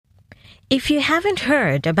If you haven't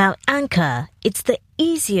heard about Anchor, it's the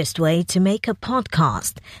easiest way to make a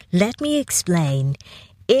podcast. Let me explain.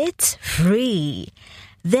 It's free.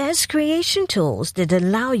 There's creation tools that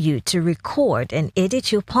allow you to record and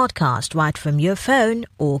edit your podcast right from your phone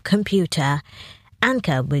or computer.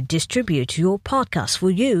 Anchor will distribute your podcast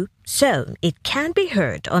for you, so it can be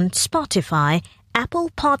heard on Spotify,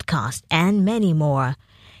 Apple Podcasts, and many more.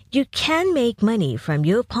 You can make money from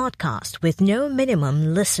your podcast with no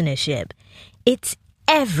minimum listenership. It's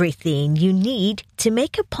everything you need to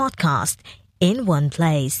make a podcast in one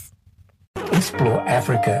place. Explore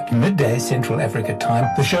Africa, midday Central Africa time.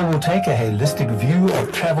 The show will take a holistic view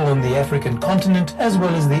of travel on the African continent as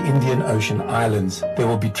well as the Indian Ocean islands. There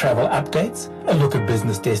will be travel updates, a look at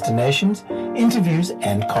business destinations, interviews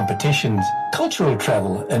and competitions. Cultural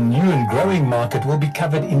travel, a new and growing market, will be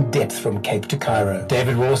covered in depth from Cape to Cairo.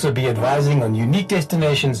 David will also be advising on unique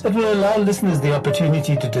destinations that will allow listeners the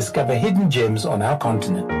opportunity to discover hidden gems on our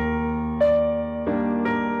continent.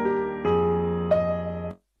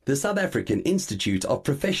 The South African Institute of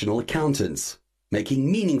Professional Accountants,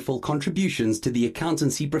 making meaningful contributions to the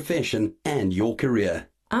accountancy profession and your career.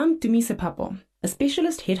 I'm Dumise Papo, a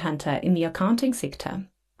specialist headhunter in the accounting sector.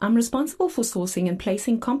 I'm responsible for sourcing and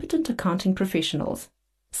placing competent accounting professionals.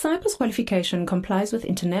 CIPA's qualification complies with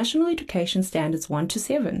International Education Standards 1 to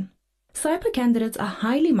 7. CIPA candidates are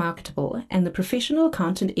highly marketable and the Professional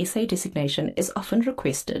Accountant SA designation is often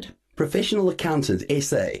requested. Professional Accountant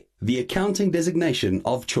SA, the accounting designation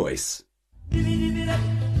of choice.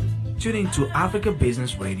 Tune in to Africa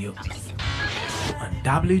Business Radio on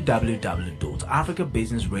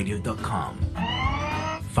www.africabusinessradio.com.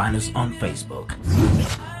 Find us on Facebook,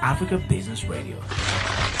 Africa Business Radio,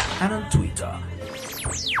 and on Twitter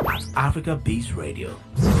at Africa Biz Radio.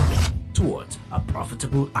 Towards a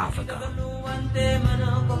profitable Africa.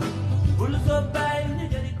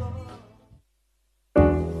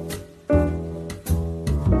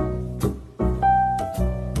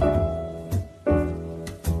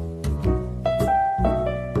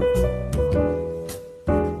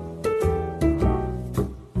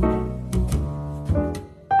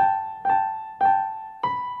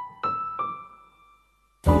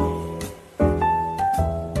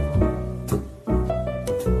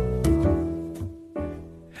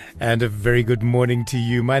 And a very good morning to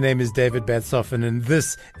you. My name is David Batsoffen, and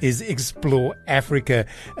this is Explore Africa.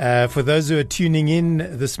 For those who are tuning in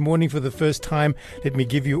this morning for the first time, let me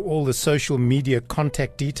give you all the social media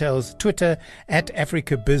contact details. Twitter at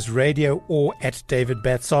Africa Biz Radio or at David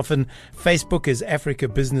Batsoffen. Facebook is Africa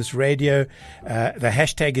Business Radio. The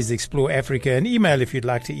hashtag is Explore Africa. And email, if you'd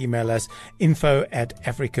like to email us,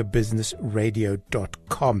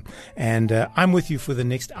 info@africabusinessradio.com. And I'm with you for the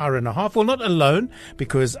next hour and a half. Well, not alone,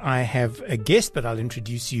 because I have a guest, but I'll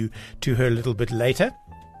introduce you to her a little bit later.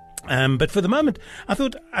 But for the moment, I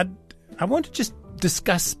thought I want to just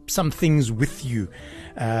discuss some things with you.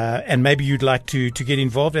 And maybe you'd like to get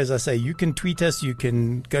involved. As I say, you can tweet us, you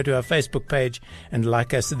can go to our Facebook page and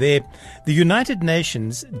like us there. The United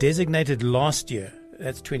Nations designated last year,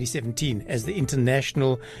 that's 2017, as the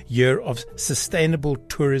International Year of Sustainable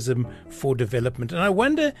Tourism for Development. And I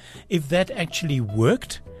wonder if that actually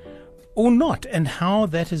worked or not, and how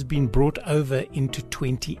that has been brought over into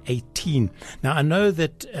 2018. Now, I know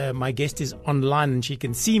that my guest is online and she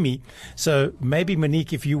can see me, so maybe,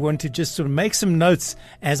 Monique, if you want to just sort of make some notes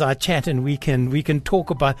as I chat, and we can talk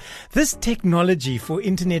about this technology for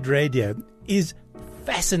internet radio is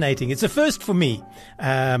fascinating. It's a first for me,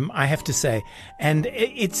 I have to say, and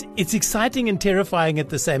it's exciting and terrifying at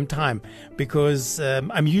the same time, because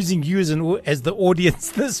I'm using you as the audience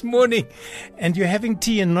this morning, and you're having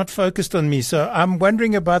tea and not focused on me, so I'm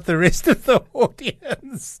wondering about the rest of the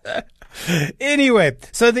audience. Anyway,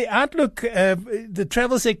 so the outlook, the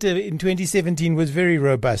travel sector in 2017 was very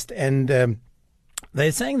robust, and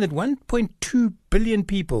they're saying that 1.2 billion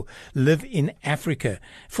people live in Africa.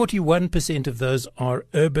 41% of those are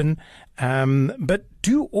urban, but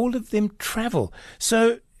do all of them travel?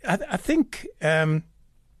 So I think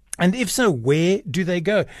And if so, where do they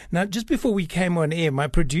go? Now, just before we came on air, my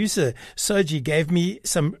producer, Soji, gave me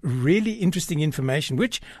some really interesting information,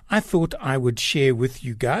 which I thought I would share with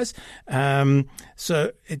you guys.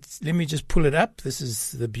 So let me just pull it up. This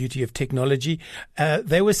is the beauty of technology.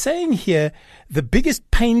 They were saying here the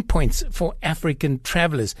biggest pain points for African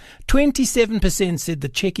travelers. 27% said the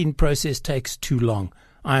check-in process takes too long.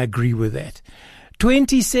 I agree with that.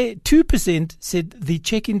 22% said the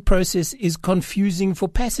check-in process is confusing for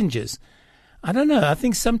passengers. I don't know. I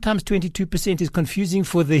think sometimes 22% is confusing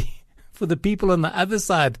for the people on the other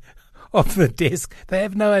side of the desk. They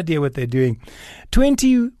have no idea what they're doing.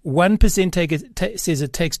 21% says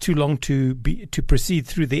it takes too long to proceed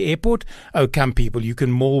through the airport. Oh, come people, you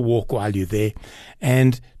can mall walk while you're there.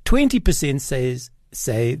 And 20%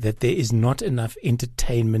 say that there is not enough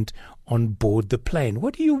entertainment on board the plane.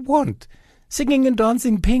 What do you want? Singing and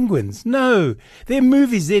dancing penguins? No. They're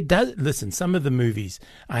movies. Listen, some of the movies,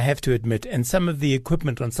 I have to admit, and some of the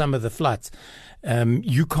equipment on some of the flights,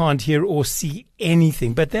 you can't hear or see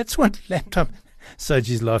anything. But that's what laptop...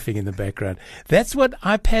 Soji's laughing in the background. That's what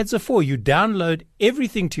iPads are for. You download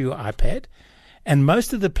everything to your iPad, and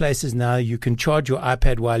most of the places now you can charge your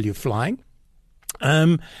iPad while you're flying.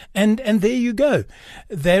 And there you go.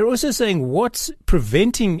 They're also saying what's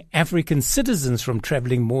preventing African citizens from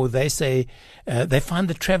traveling more. They say they find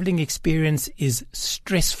the traveling experience is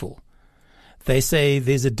stressful. They say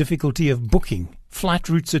there's a difficulty of booking. Flight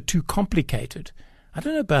routes are too complicated. I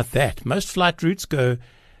don't know about that. Most flight routes go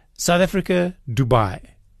South Africa, Dubai,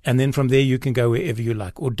 and then from there you can go wherever you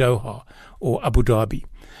like, or Doha, or Abu Dhabi.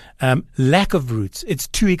 Lack of routes. It's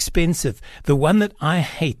too expensive. The one that I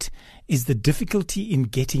hate is the difficulty in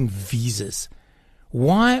getting visas.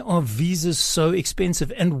 Why are visas so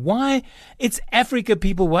expensive? And why? It's Africa,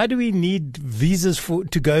 people. Why do we need visas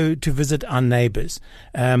to go to visit our neighbors?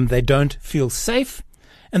 They don't feel safe,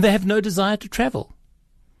 and they have no desire to travel.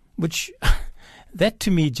 Which, that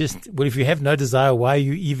to me just, well, if you have no desire, why are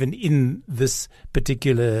you even in this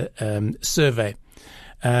particular survey?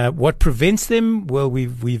 What prevents them? Well,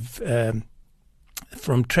 we've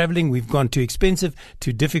from traveling, we've gone too expensive,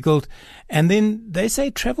 too difficult. And then they say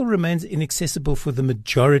travel remains inaccessible for the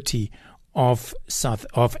majority of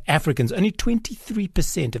Africans. Only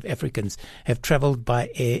 23% of Africans have traveled by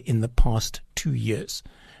air in the past 2 years.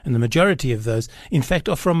 And the majority of those, in fact,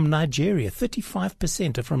 are from Nigeria.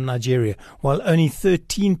 35% are from Nigeria, while only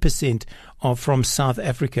 13% are from South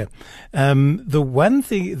Africa. The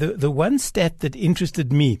one stat that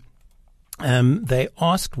interested me, they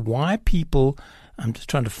asked why people, I'm just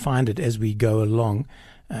trying to find it as we go along.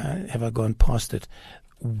 Have I gone past it?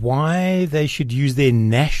 Why they should use their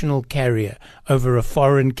national carrier over a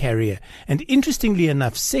foreign carrier. And interestingly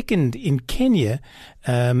enough, third in Kenya,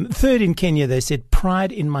 they said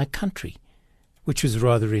pride in my country, which was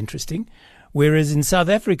rather interesting. Whereas in South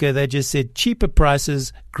Africa, they just said cheaper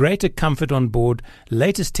prices, greater comfort on board,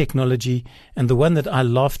 latest technology, and the one that I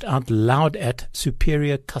laughed out loud at,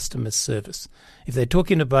 superior customer service. If they're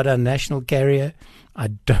talking about our national carrier, I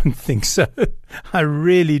don't think so. I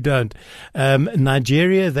really don't.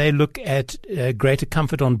 Nigeria, they look at greater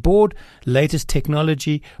comfort on board, latest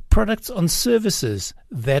technology, products on services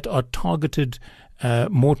that are targeted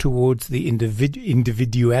more towards the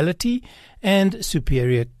individuality and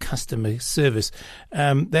superior customer service.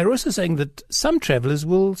 They're also saying that some travelers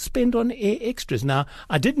will spend on air extras. Now,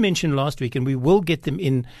 I did mention last week, and we will get them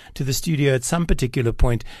in to the studio at some particular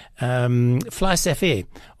point, FlySafair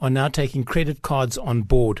are now taking credit cards on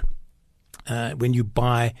board when you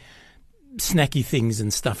buy snacky things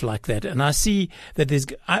and stuff like that. And I see that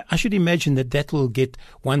I should imagine that will get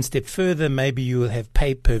one step further. Maybe you will have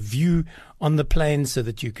pay-per-view on the plane so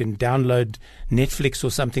that you can download Netflix or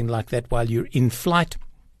something like that while you're in flight.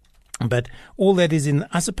 But all that is in,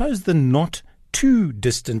 I suppose, the not too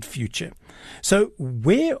distant future. So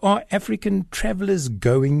where are African travelers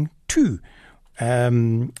going to?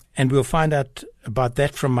 And we'll find out about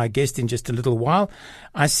that from my guest in just a little while.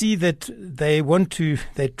 I see that they're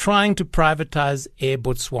trying to privatize Air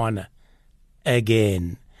Botswana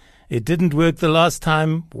again. It didn't work the last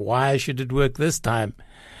time. Why should it work this time?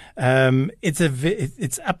 It's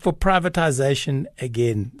up for privatization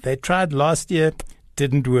again. They tried last year,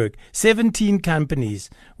 didn't work. 17 companies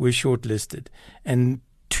were shortlisted, and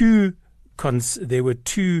there were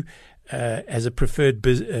two as a preferred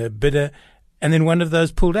bidder. And then one of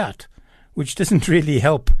those pulled out, which doesn't really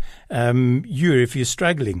help you if you're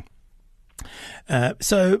struggling.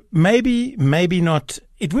 So maybe not.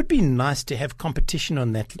 It would be nice to have competition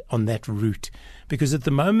on that route, because at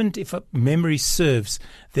the moment, if memory serves,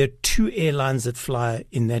 there are two airlines that fly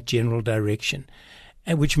in that general direction,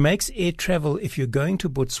 and which makes air travel, if you're going to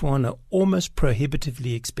Botswana, almost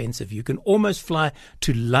prohibitively expensive. You can almost fly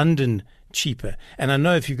to London cheaper. And I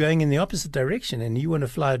know if you're going in the opposite direction and you want to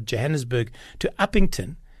fly Johannesburg to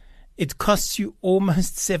Upington, it costs you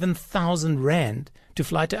almost 7,000 Rand to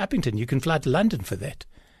fly to Upington. You can fly to London for that.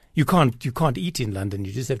 You can't eat in London.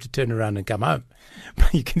 You just have to turn around and come home.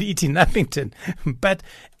 But you can eat in Upington. But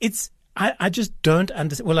I just don't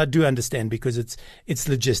understand. Well, I do understand because it's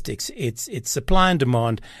logistics, it's supply and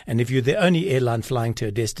demand, and if you're the only airline flying to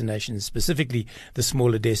a destination, specifically the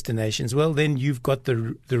smaller destinations, well, then you've got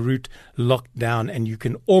the route locked down, and you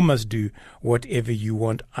can almost do whatever you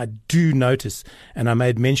want. I do notice, and I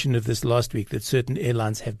made mention of this last week, that certain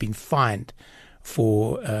airlines have been fined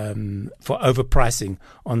for overpricing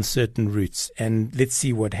on certain routes, and let's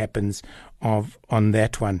see what happens on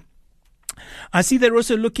that one. I see they're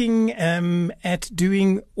also looking at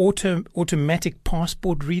doing automatic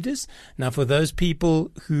passport readers. Now, for those people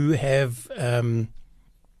who have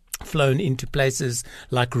flown into places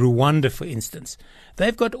like Rwanda, for instance,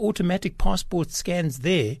 they've got automatic passport scans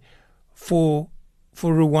there for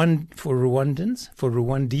Rwandese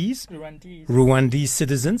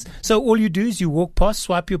citizens. So all you do is you walk past,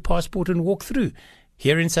 swipe your passport, and walk through.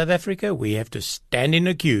 Here in South Africa, we have to stand in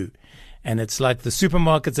a queue. And it's like the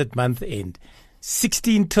supermarkets at month end.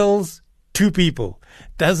 16 tills, 2 people.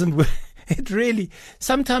 Doesn't work. It really,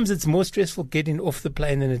 sometimes it's more stressful getting off the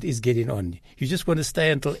plane than it is getting on. You just want to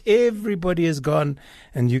stay until everybody is gone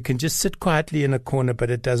and you can just sit quietly in a corner,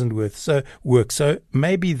 but it doesn't work. So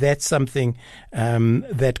maybe that's something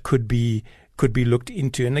that could be looked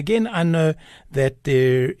into. And again, I know that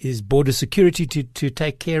there is border security to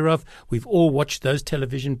take care of. We've all watched those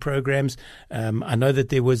television programs. I know that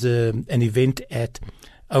there was an event at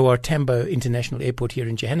OR Tambo International Airport here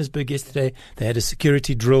in Johannesburg yesterday. They had a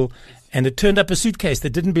security drill, and it turned up a suitcase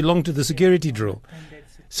that didn't belong to the security drill.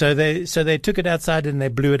 So they took it outside and they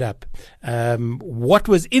blew it up. What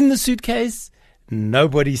was in the suitcase?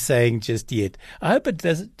 Nobody's saying just yet. I hope it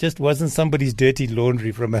just wasn't somebody's dirty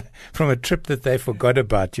laundry from a trip that they forgot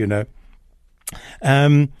about, you know.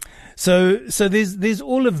 So there's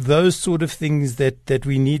all of those sort of things that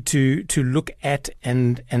we need to look at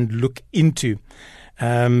and look into.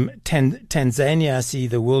 Tanzania, I see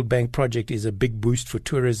the World Bank project is a big boost for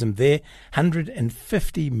tourism there.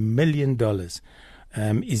 $150 million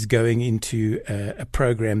is going into a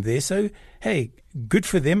program there. So, hey, good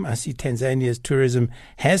for them. I see Tanzania's tourism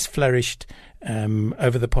has flourished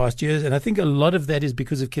over the past years, and I think a lot of that is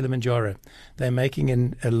because of Kilimanjaro. They're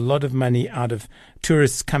making a lot of money out of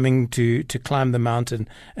tourists coming to climb the mountain,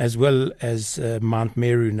 as well as Mount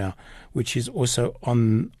Meru now, which is also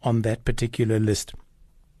on that particular list.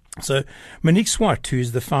 So Monique Swart, who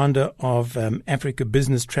is the founder of Africa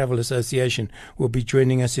Business Travel Association, will be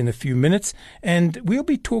joining us in a few minutes, and we'll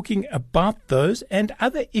be talking about those and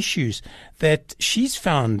other issues that she's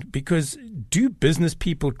found, because do business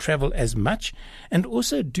people travel as much? And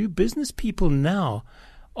also, do business people now,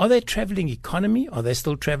 are they traveling economy? Are they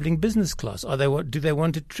still traveling business class? Do they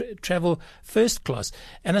want to travel first class?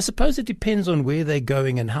 And I suppose it depends on where they're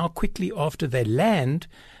going and how quickly after they land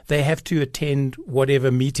they have to attend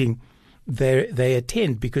whatever meeting they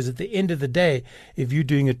attend. Because at the end of the day, if you're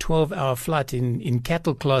doing a 12-hour flight in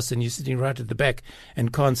cattle class and you're sitting right at the back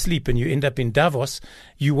and can't sleep and you end up in Davos,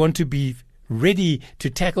 you want to be ready to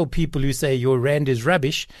tackle people who say your rand is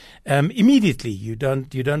rubbish immediately. You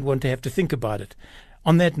don't want to have to think about it.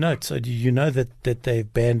 On that note, so do you know that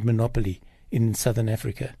they've banned Monopoly in Southern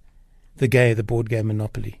Africa? The board game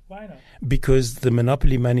Monopoly. Why not? Because the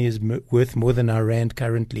Monopoly money is worth more than our rand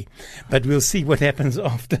currently. But we'll see what happens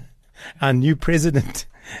after our new president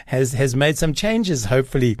has made some changes,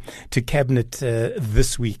 hopefully, to cabinet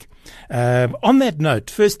this week. On that note,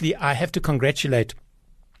 firstly, I have to congratulate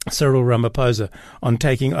Cyril Ramaphosa on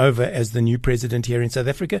taking over as the new president here in South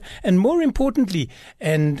Africa. And more importantly,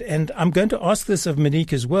 and I'm going to ask this of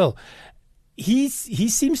Monique as well, he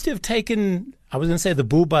seems to have taken, I was going to say the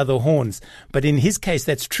bull by the horns, but in his case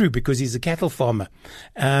that's true because he's a cattle farmer.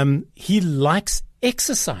 He likes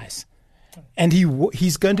exercise, and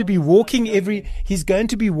he's going to be walking every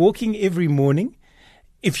morning.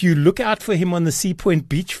 If you look out for him on the Sea Point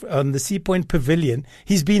Beach, on the Sea Point Pavilion,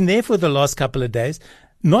 he's been there for the last couple of days.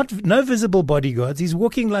 No visible bodyguards. He's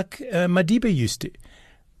walking like Madiba used to.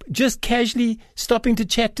 Just casually stopping to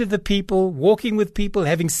chat to the people, walking with people,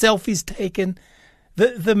 having selfies taken.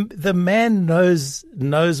 The man knows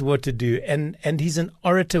what to do, and he's an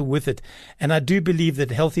orator with it. And I do believe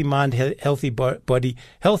that healthy mind, healthy body,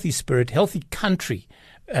 healthy spirit, healthy country,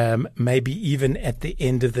 maybe even at the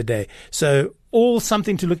end of the day. So all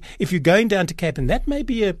something to look. If you're going down to Cape Town, that may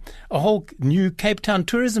be a whole new Cape Town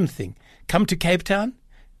tourism thing. Come to Cape Town.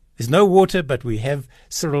 There's no water, but we have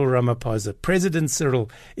Cyril Ramaphosa. President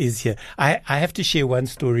Cyril is here. I have to share one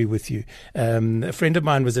story with you. A friend of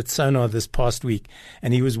mine was at Sonar this past week,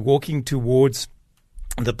 and he was walking towards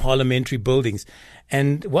the parliamentary buildings.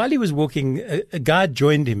 And while he was walking, a guy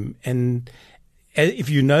joined him. And if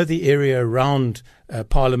you know the area around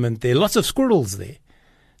Parliament, there are lots of squirrels there.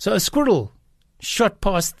 So a squirrel shot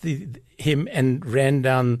past him and ran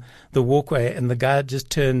down the walkway, and the guy just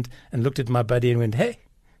turned and looked at my buddy and went, "Hey,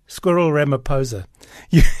 Squirrel Ramaphosa,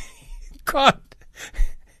 you can't."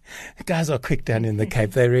 Guys are quick down in the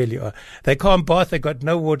Cape. They really are. They can't bath. They got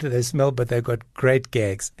no water. They smell, but they've got great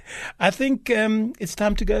gags. I think it's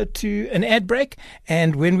time to go to an ad break.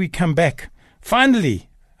 And when we come back, finally,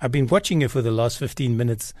 I've been watching you for the last 15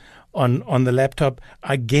 minutes on the laptop.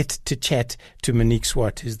 I get to chat to Monique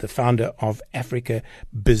Swart, who's the founder of Africa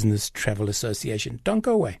Business Travel Association. Don't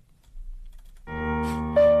go away.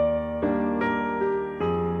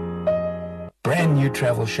 Brand new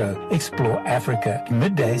travel show, Explore Africa,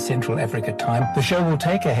 midday Central Africa time. The show will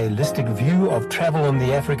take a holistic view of travel on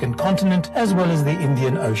the African continent as well as the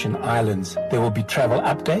Indian Ocean islands. There will be travel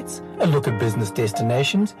updates, a look at business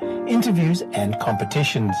destinations, interviews and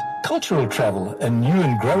competitions. Cultural travel, a new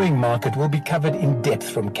and growing market, will be covered in depth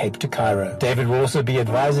from Cape to Cairo. David will also be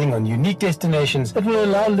advising on unique destinations that will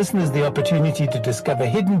allow listeners the opportunity to discover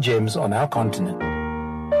hidden gems on our continent.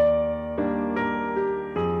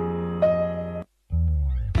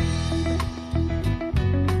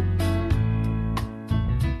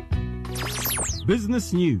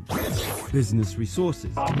 Business news, business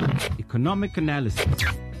resources, economic analysis,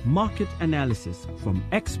 market analysis from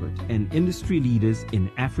expert and industry leaders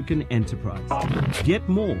in African enterprise. Get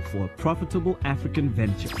more for a profitable African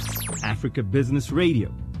venture. Africa Business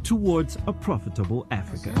Radio, towards a profitable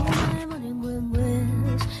Africa.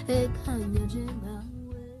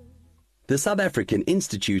 The South African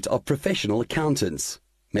Institute of Professional Accountants,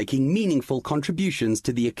 making meaningful contributions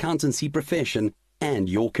to the accountancy profession and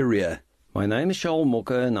your career. My name is Shaul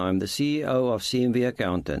Mokke and I'm the CEO of CMV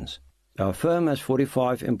Accountants. Our firm has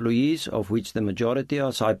 45 employees, of which the majority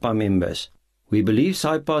are SAIPA members. We believe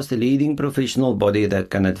SAIPA is the leading professional body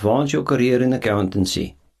that can advance your career in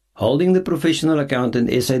accountancy. Holding the Professional Accountant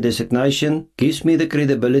SA designation gives me the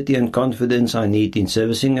credibility and confidence I need in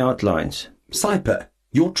servicing our clients. SAIPA,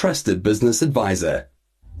 your trusted business advisor.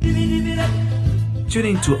 Tune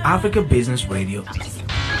in to Africa Business Radio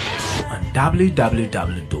on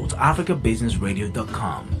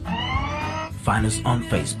www.africabusinessradio.com. Find us on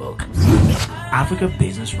Facebook, Africa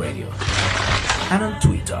Business Radio, and on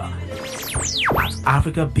Twitter at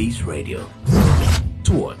Africa Biz Radio.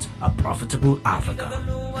 Towards a profitable Africa.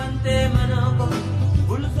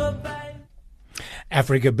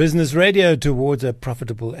 Africa Business Radio, towards a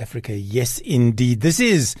profitable Africa. Yes, indeed. This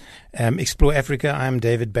is Explore Africa. I'm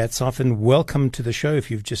David Batsoff, and welcome to the show if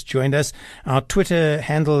you've just joined us. Our Twitter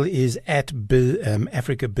handle is at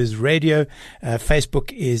Africa Biz Radio.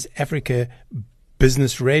 Facebook is Africa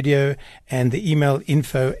Business Radio, and the email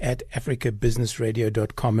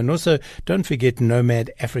info@africabusinessradio.com. And also, don't forget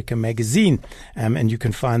Nomad Africa magazine, and you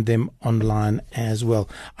can find them online as well.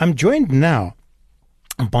 I'm joined now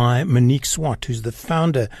by Monique Swart, who's the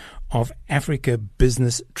founder of Africa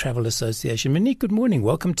Business Travel Association. Monique, good morning.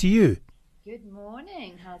 Welcome to you. Good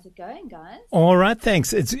morning. How's it going, guys? All right,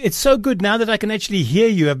 thanks. It's so good now that I can actually hear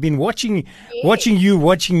you. I've been watching you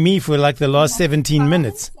watching me for like the last 17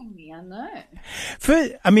 minutes. I know.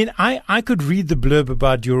 I could read the blurb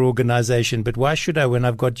about your organization, but why should I when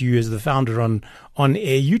I've got you as the founder on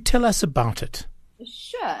air? You tell us about it.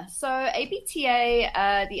 Sure. So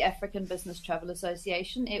ABTA, the African Business Travel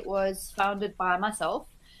Association, it was founded by myself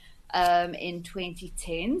in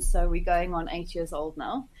 2010. So we're going on 8 years old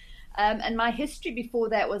now. And my history before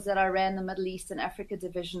that was that I ran the Middle East and Africa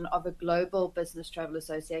division of a global business travel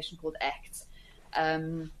association called ACT.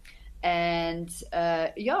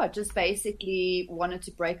 Just basically wanted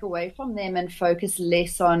to break away from them and focus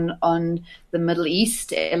less on the Middle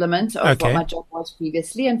East element of what my job was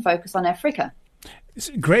previously and focus on Africa.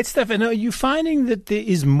 Great stuff. And are you finding that there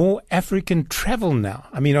is more African travel now?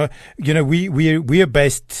 I mean, we are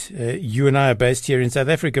based, you and I are based here in South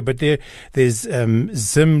Africa, but there's Zim,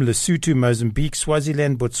 Lesotho, Mozambique,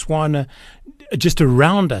 Swaziland, Botswana, just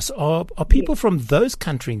around us. Are people from those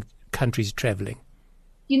countries traveling?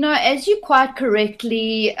 You know, as you quite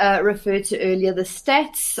correctly referred to earlier, the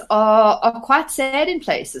stats are quite sad in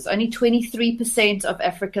places. Only 23% of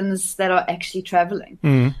Africans that are actually traveling.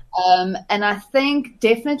 And I think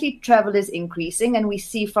definitely travel is increasing. And we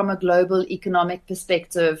see from a global economic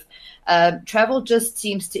perspective, travel just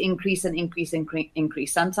seems to increase and increase.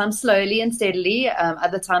 Sometimes slowly and steadily,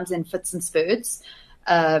 other times in fits and spurts.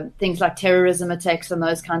 Things like terrorism attacks and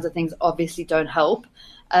those kinds of things obviously don't help.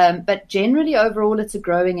 But generally, overall, it's a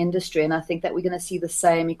growing industry, and I think that we're going to see the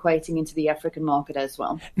same equating into the African market as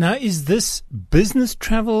well. Now, is this business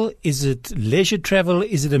travel? Is it leisure travel?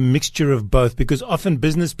 Is it a mixture of both? Because often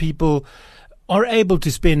business people are able to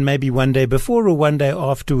spend maybe one day before or one day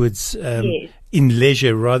afterwards in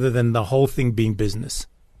leisure rather than the whole thing being business.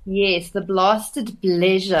 Yes, the blasted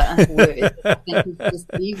pleasure word. I think is just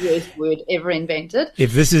the worst word ever invented.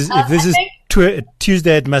 If this is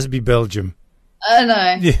Tuesday, it must be Belgium. Oh,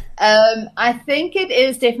 no. Yeah. I think it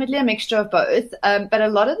is definitely a mixture of both. But a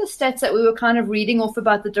lot of the stats that we were kind of reading off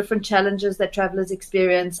about the different challenges that travelers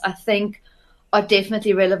experience, I think, are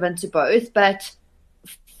definitely relevant to both. But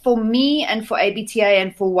for me and for ABTA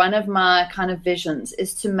and for one of my kind of visions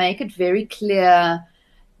is to make it very clear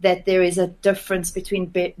that there is a difference between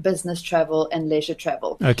business travel and leisure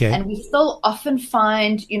travel. Okay. And we still often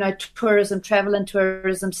find, travel and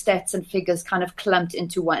tourism stats and figures kind of clumped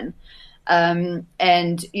into one.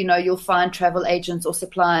 And, you'll find travel agents or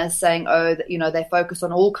suppliers saying, they focus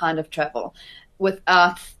on all kind of travel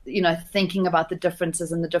without, thinking about the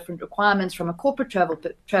differences and the different requirements from a corporate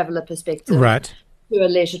traveler perspective. Right. To a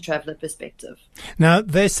leisure traveler perspective. Now,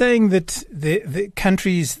 they're saying that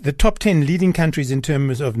the top 10 leading countries in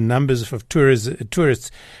terms of numbers of tourists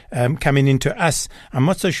coming into us, I'm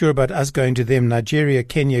not so sure about us going to them: Nigeria,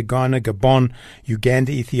 Kenya, Ghana, Gabon,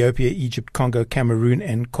 Uganda, Ethiopia, Egypt, Congo, Cameroon,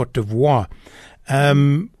 and Cote d'Ivoire.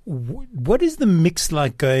 What is the mix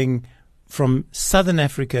like going from Southern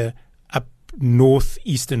Africa up north,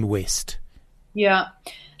 east, and west? Yeah.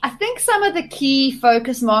 I think some of the key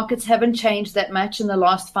focus markets haven't changed that much in the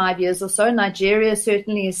last 5 years or so. Nigeria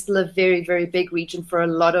certainly is still a very, very big region for a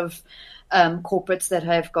lot of corporates that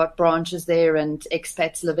have got branches there and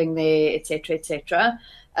expats living there, et cetera, et cetera.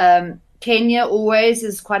 Kenya always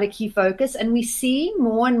is quite a key focus, and we see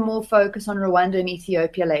more and more focus on Rwanda and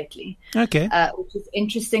Ethiopia lately. Okay. Which is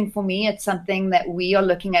interesting for me. It's something that we are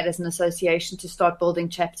looking at as an association to start building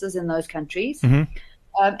chapters in those countries. Mm-hmm.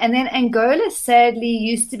 And then Angola, sadly,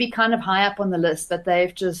 used to be kind of high up on the list, but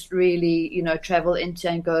they've just really, travel into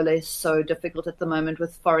Angola is so difficult at the moment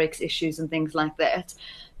with Forex issues and things like that,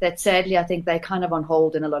 that sadly, I think they're kind of on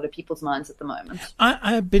hold in a lot of people's minds at the moment.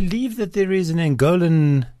 I believe that there is an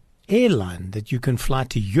Angolan airline that you can fly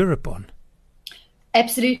to Europe on.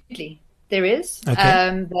 Absolutely. There is.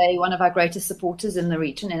 Okay. They're one of our greatest supporters in the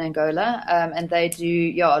region in Angola, and they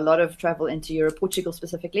do a lot of travel into Europe, Portugal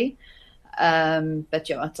specifically. But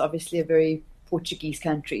it's obviously a very Portuguese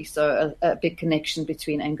country, so a big connection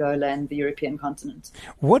between Angola and the European continent.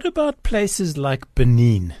 What about places like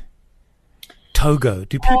Benin, Togo?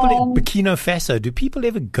 Burkina Faso, do people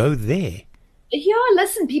ever go there? Yeah,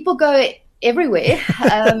 listen, people go everywhere.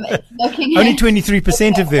 Only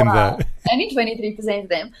 23% of them, though. Only 23% of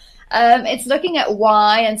them. It's looking at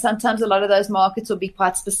why, and sometimes a lot of those markets will be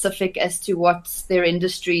quite specific as to what their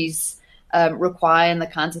industries require and the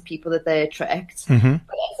kinds of people that they attract. Mm-hmm.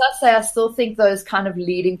 But as I say, I still think those kind of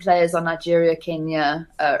leading players are Nigeria, Kenya,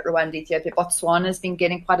 Rwanda, Ethiopia. Botswana has been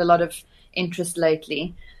getting quite a lot of interest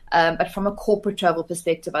lately. But from a corporate travel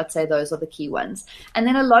perspective, I'd say those are the key ones. And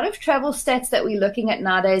then a lot of travel stats that we're looking at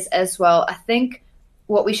nowadays as well. I think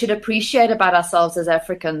what we should appreciate about ourselves as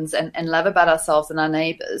Africans and love about ourselves and our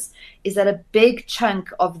neighbors is that a big chunk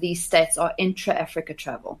of these stats are intra-Africa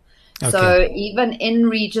travel. Okay. So even in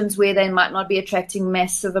regions where they might not be attracting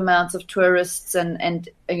massive amounts of tourists and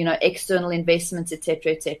external investments, et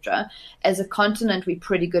cetera, as a continent, we're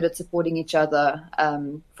pretty good at supporting each other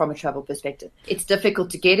from a travel perspective. It's difficult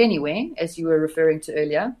to get anywhere, as you were referring to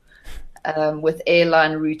earlier, with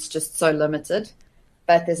airline routes just so limited,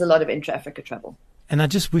 but there's a lot of intra-Africa travel. And I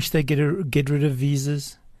just wish they get rid of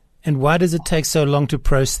visas. And why does it take so long to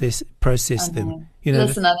process them?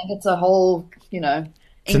 Listen, I think it's a whole,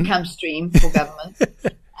 income stream for government.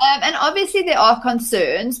 And obviously there are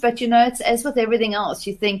concerns, but, it's as with everything else.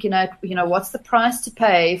 You think, what's the price to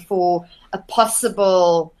pay for a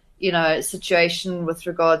possible, situation with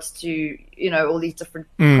regards to, all these different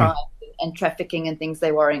crimes and trafficking and things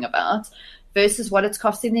they're worrying about versus what it's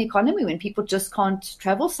costing the economy when people just can't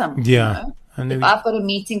travel somewhere. Yeah. If I've got a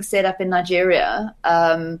meeting set up in Nigeria,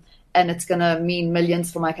 and it's going to mean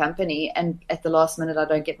millions for my company, and at the last minute I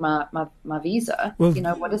don't get my visa, well,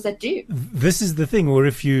 what does that do? This is the thing. Or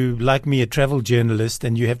if you, like me, a travel journalist,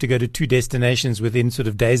 and you have to go to two destinations within sort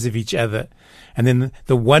of days of each other, and then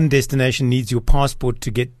the one destination needs your passport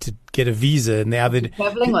to get a visa, and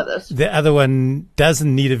the other one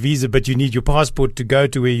doesn't need a visa, but you need your passport to go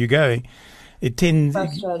to where you're going. It tends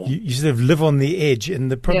you sort of live on the edge,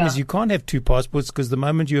 and the problem is you can't have two passports because the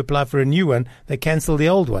moment you apply for a new one, they cancel the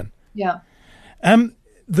old one. Yeah.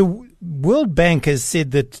 The World Bank has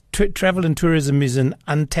said that travel and tourism is an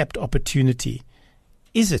untapped opportunity.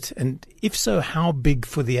 Is it? And if so, how big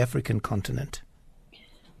for the African continent? I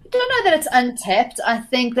don't know that it's untapped. I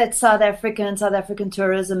think that South African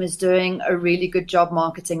tourism is doing a really good job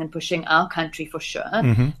marketing and pushing our country for sure.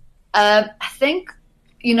 Mm-hmm. I think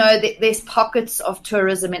there's pockets of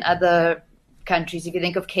tourism in other countries. If you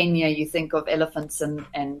think of Kenya, you think of elephants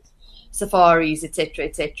and safaris, etc.,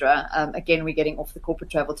 etc. Again, we're getting off the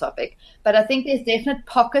corporate travel topic. But I think there's definite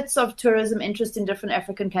pockets of tourism interest in different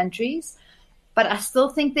African countries. But I still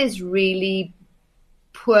think there's really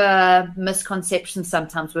poor misconceptions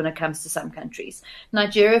sometimes when it comes to some countries.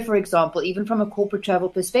 Nigeria, for example, even from a corporate travel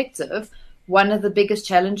perspective, one of the biggest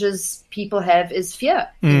challenges people have is fear.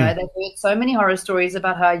 They've heard so many horror stories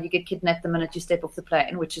about how you get kidnapped the minute you step off the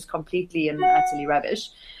plane, which is completely and utterly rubbish.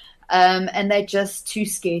 And they're just too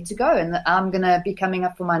scared to go. And I'm going to be coming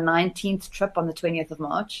up for my 19th trip on the 20th of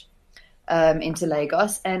March into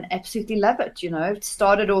Lagos, and absolutely love it. It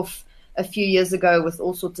started off a few years ago with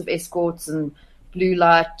all sorts of escorts and blue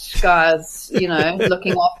light guys,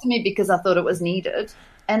 looking after me because I thought it was needed.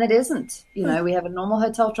 And it isn't. We have a normal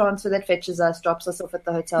hotel transfer that fetches us, drops us off at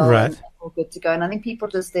the hotel, right, and we're good to go. And I think people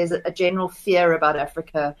there's a general fear about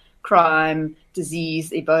Africa, crime, disease,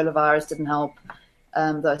 the Ebola virus didn't help,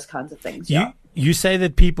 those kinds of things. You say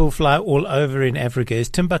that people fly all over in Africa. Is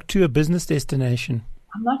Timbuktu a business destination?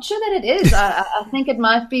 I'm not sure that it is. I think it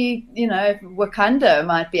might be, Wakanda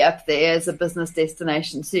might be up there as a business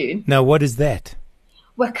destination soon. Now, what is that?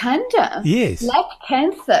 Wakanda? Yes. Black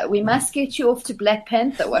Panther. We must get you off to Black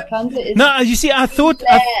Panther. Wakanda is... No, you see, I thought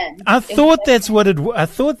that's what I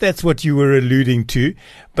thought that's what you were alluding to,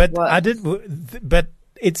 but but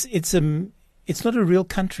it's not a real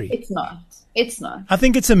country. It's not. I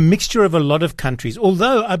think it's a mixture of a lot of countries,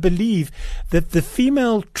 although I believe that the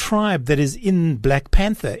female tribe that is in Black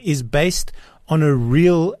Panther is based on a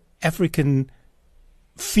real African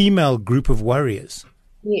female group of warriors.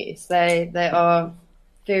 Yes, they are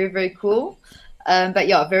very, very cool. But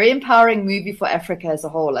yeah, very empowering movie for Africa as a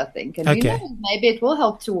whole, I think. And okay, maybe it will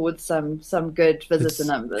help towards some good visitor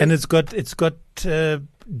numbers. And it's got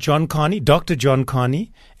John Carney, Dr. John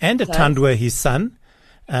Carney, and Atandwa, his son,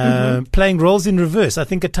 playing roles in reverse. I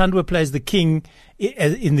think Atandwa plays the king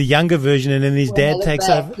in the younger version, and then his dad takes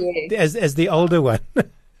over as the older one.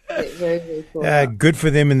 Very, very cool. Good for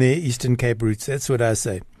them in their Eastern Cape roots. That's what I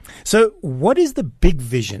say. So what is the big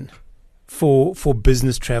vision for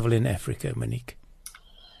business travel in Africa, Monique?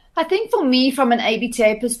 I think for me, from an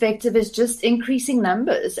ABTA perspective, is just increasing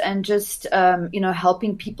numbers and just,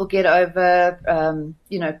 helping people get over,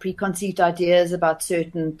 preconceived ideas about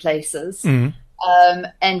certain places.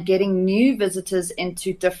 And getting new visitors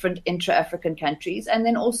into different intra-African countries, and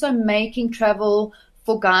then also making travel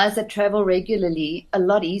for guys that travel regularly a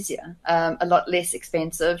lot easier, a lot less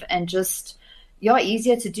expensive, and just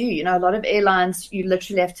easier to do. A lot of airlines, you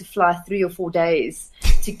literally have to fly 3 or 4 days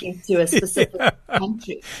to get to a specific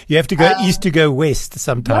country. You have to go east to go west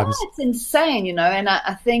sometimes. Yeah, it's insane, and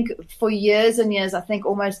I think for years and years, I think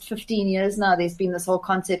almost 15 years now, there's been this whole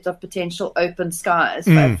concept of potential open skies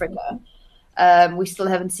for Africa. We still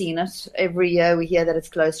haven't seen it. Every year we hear that it's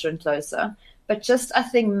closer and closer. But just, I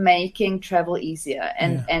think, making travel easier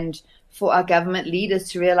and for our government leaders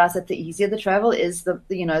to realize that the easier the travel is,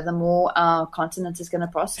 the more our continent is going to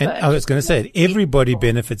prosper. And I was going to say, everybody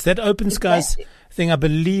benefits. That Open Skies thing, I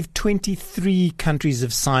believe 23 countries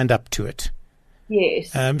have signed up to it.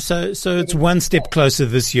 Yes. So it's one step closer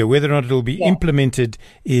this year. Whether or not it will be implemented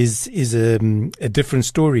is a different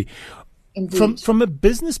story. Indeed. From a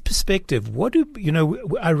business perspective,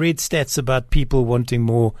 I read stats about people wanting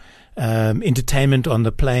more entertainment on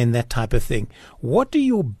the plane, that type of thing. What do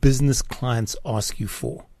your business clients ask you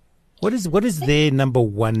for? What is their number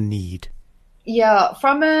one need? Yeah,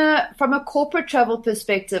 from a corporate travel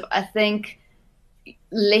perspective, I think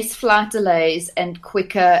less flight delays and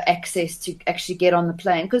quicker access to actually get on the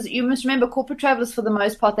plane. Because you must remember, corporate travelers, for the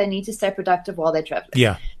most part, they need to stay productive while they're traveling.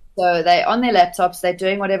 Yeah. So they're on their laptops, they're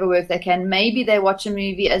doing whatever work they can. Maybe they watch a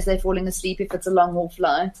movie as they're falling asleep if it's a long haul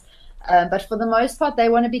flight. But for the most part, they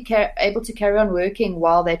want to be able to carry on working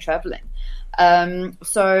while they're traveling.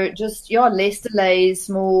 So just, less delays,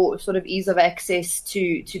 more sort of ease of access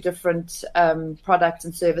to different products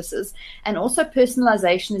and services. And also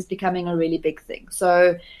personalization is becoming a really big thing.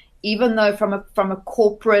 So even though from a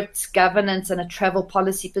corporate governance and a travel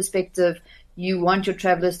policy perspective, you want your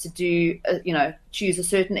travelers to do, choose a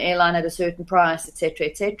certain airline at a certain price, et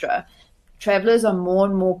cetera, travelers are more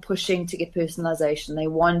and more pushing to get personalization. They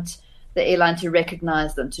want the airline to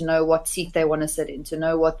recognize them, to know what seat they want to sit in, to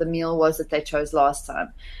know what the meal was that they chose last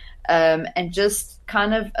time, and just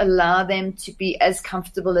kind of allow them to be as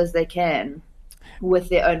comfortable as they can with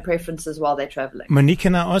their own preferences while they're traveling. Monique,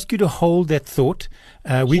 can I ask you to hold that thought?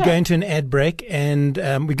 We're going to an ad break, and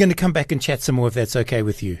we're going to come back and chat some more if that's okay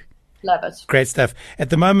with you. Love it. Great stuff. At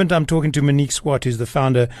the moment, I'm talking to Monique Swart, who's the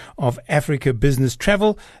founder of Africa Business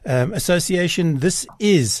Travel Association. This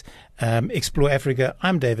is Explore Africa.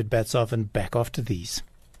 I'm David Batsoff, and back after these.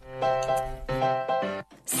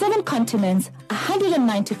 7 continents,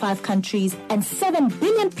 195 countries, and 7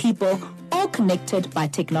 billion people, all connected by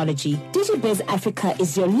technology. DigiBiz Africa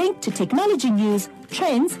is your link to technology news,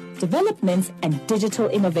 trends, developments, and digital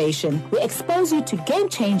innovation. We expose you to game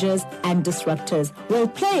changers and disruptors, where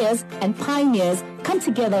players and pioneers come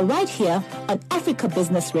together right here on Africa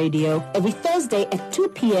Business Radio every Thursday at 2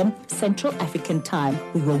 p.m. Central African Time.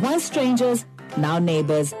 We were once strangers, now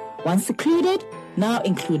neighbors. Once secluded, now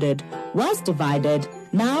included. Once divided,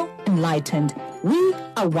 now enlightened. We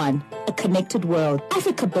are one, a connected world.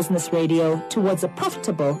 Africa Business Radio, towards a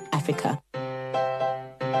profitable Africa.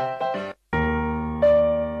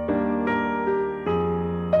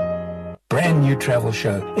 Brand new travel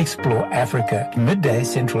show, Explore Africa, midday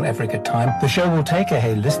Central Africa time. The show will take a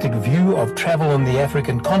holistic view of travel on the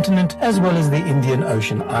African continent as well as the Indian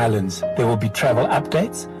Ocean islands. There will be travel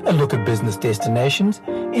updates, a look at business destinations,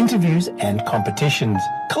 interviews and competitions.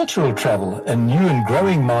 Cultural travel, a new and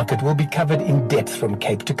growing market, will be covered in depth from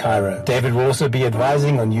Cape to Cairo. David will also be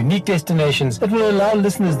advising on unique destinations that will allow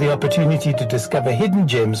listeners the opportunity to discover hidden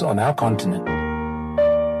gems on our continent.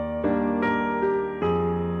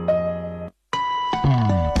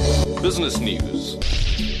 Business news,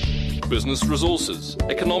 business resources,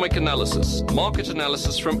 economic analysis, market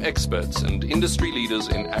analysis from experts and industry leaders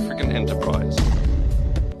in African enterprise.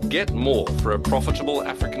 Get more for a profitable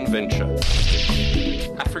African venture.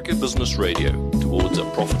 Africa Business Radio, towards a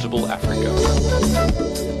profitable Africa.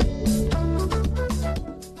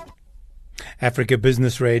 Africa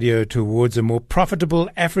Business Radio, towards a more profitable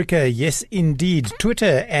Africa. Yes, indeed.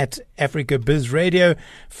 Twitter at Africa Biz Radio,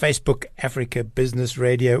 Facebook Africa Business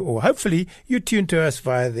Radio, or hopefully you tune to us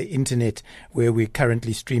via the internet where we're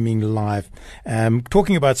currently streaming live.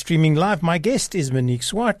 Talking about streaming live, my guest is Monique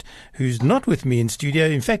Swart, who's not with me in studio.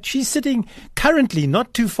 In fact, she's sitting currently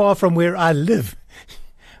not too far from where I live.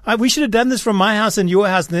 We should have done this from my house and your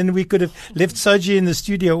house, and then we could have left Soji in the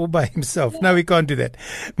studio all by himself. No, we can't do that.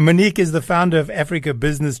 Monique is the founder of Africa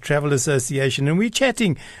Business Travel Association, and we're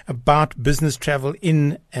chatting about business travel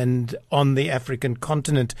in and on the African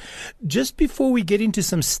continent. Just before we get into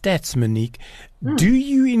some stats, Monique, do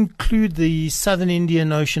you include the Southern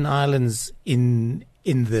Indian Ocean Islands in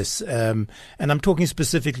this? And I'm talking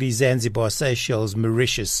specifically Zanzibar, Seychelles,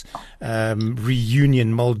 Mauritius,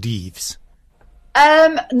 Reunion, Maldives.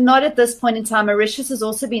 Not at this point in time. Mauritius has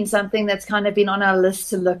also been something that's kind of been on our list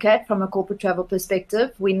to look at from a corporate travel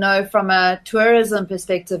perspective. We know from a tourism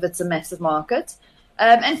perspective, it's a massive market.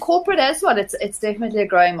 And corporate as well. It's definitely a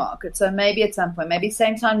growing market. So maybe at some point, maybe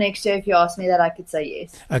same time next year, if you ask me that, I could say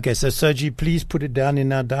yes. Okay, so Soji, please put it down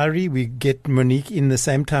in our diary. We get Monique in the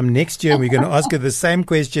same time next year. We're going to ask her the same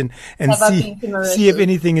question and see if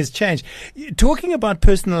anything has changed. Talking about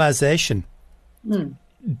personalization,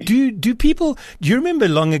 Do you remember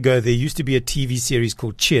long ago there used to be a TV series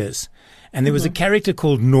called Cheers, and there was a character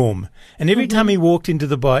called Norm, and every time he walked into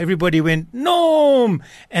the bar, everybody went, Norm,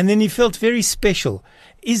 and then he felt very special.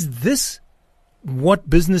 Is this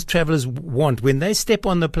what business travelers want when they step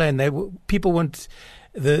on the plane? People want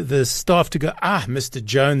the staff to go, Mr.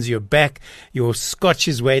 Jones, you're back. Your scotch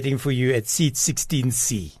is waiting for you at seat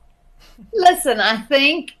 16C. Listen, I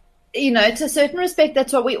think, to a certain respect,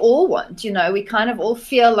 that's what we all want. We kind of all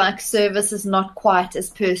feel like service is not quite as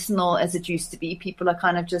personal as it used to be. People are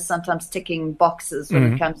kind of just sometimes ticking boxes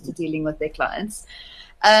when it comes to dealing with their clients.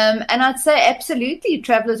 And I'd say absolutely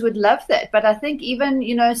travelers would love that. But I think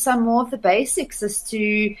even, some more of the basics as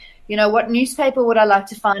to, what newspaper would I like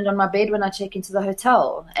to find on my bed when I check into the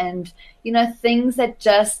hotel? And, things that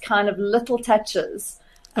just kind of little touches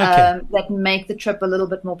that make the trip a little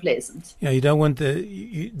bit more pleasant. Yeah, you don't want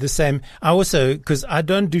the same. I also, because I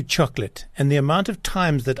don't do chocolate, and the amount of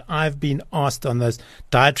times that I've been asked on those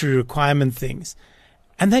dietary requirement things,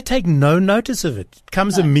 and they take no notice of it. It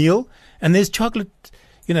comes a meal, and there's chocolate.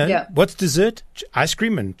 What's dessert? Ice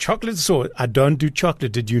cream and chocolate sauce. I don't do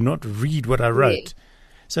chocolate. Did you not read what I wrote? Yeah.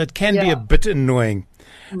 So it can be a bit annoying.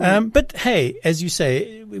 But hey, as you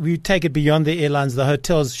say, we take it beyond the airlines. The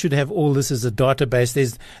hotels should have all this as a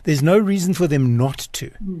database. There's no reason for them not to.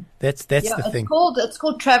 That's the thing. It's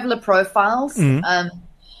called traveler profiles. And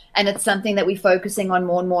it's something that we're focusing on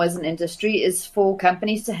more and more as an industry, is for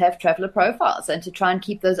companies to have traveler profiles and to try and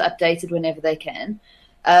keep those updated whenever they can,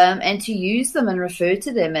 and to use them and refer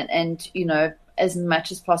to them and as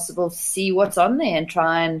much as possible, see what's on there and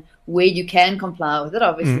try and where you can comply with it.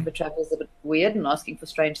 Obviously, if a traveler is a bit weird and asking for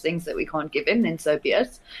strange things that we can't give him, then so be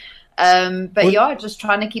it. But just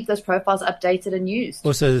trying to keep those profiles updated and used.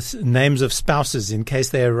 Also, names of spouses in case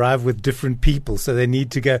they arrive with different people, so they need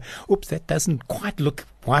to go, oops, that doesn't quite look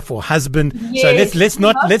wife or husband. Yes, so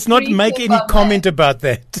let's not make any comment about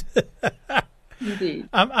that. Indeed.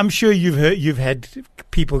 I'm sure you've had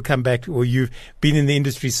people come back, or you've been in the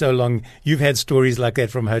industry so long, you've had stories like that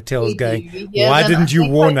from hotels going, why didn't you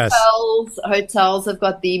warn us? Hotels have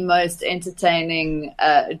got the most entertaining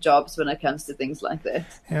jobs when it comes to things like that.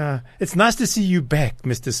 Yeah, it's nice to see you back,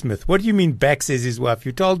 Mr. Smith. What do you mean back, says his wife?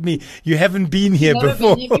 You told me you haven't been here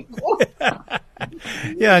before.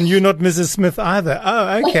 Yeah, and you're not Mrs. Smith either.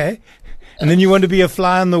 Oh, okay. And then you want to be a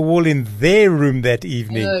fly on the wall in their room that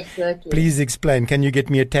evening. Oh, exactly. Please explain. Can you get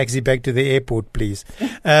me a taxi back to the airport, please?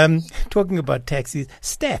 Talking about taxis,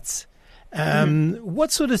 stats.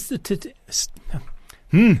 What sort of statistics?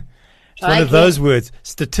 It's one of those words,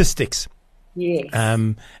 statistics. Yes.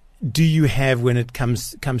 Do you have when it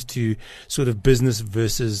comes to sort of business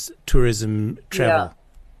versus tourism travel?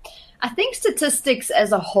 Yeah. I think statistics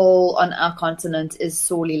as a whole on our continent is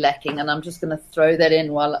sorely lacking, and I'm just going to throw that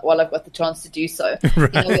in while I've got the chance to do so.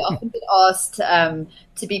 Right. We often get asked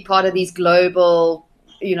to be part of these global,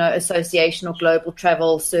 association or global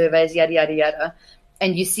travel surveys, yada, yada, yada.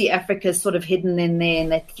 And you see Africa's sort of hidden in there in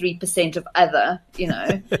that 3% of other,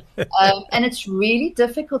 and it's really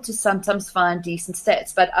difficult to sometimes find decent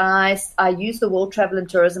stats. But I use the World Travel and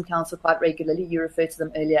Tourism Council quite regularly. You referred to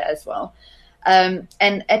them earlier as well. And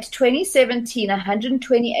at 2017,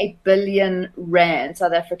 128 billion rand,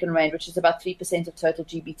 South African rand, which is about 3% of total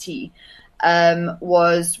GBT,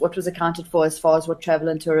 was what was accounted for as far as what travel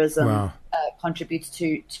and tourism contributes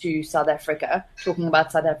to South Africa, talking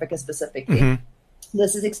about South Africa specifically. Mm-hmm.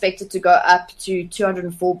 This is expected to go up to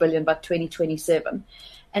 204 billion by 2027.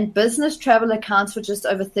 And business travel accounts for just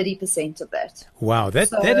over 30% of that. Wow,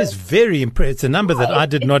 that is very impressive. It's a number that I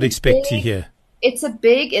did not expect to hear. It's a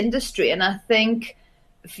big industry, and I think,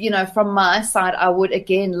 from my side, I would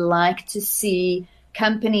again like to see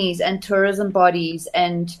companies and tourism bodies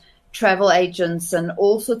and travel agents and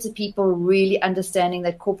all sorts of people really understanding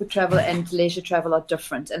that corporate travel and leisure travel are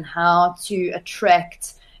different, and how to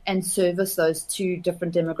attract and service those two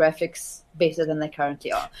different demographics better than they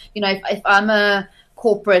currently are. If I'm a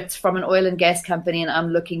corporate from an oil and gas company and I'm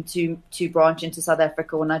looking to branch into South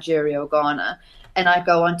Africa or Nigeria or Ghana, and I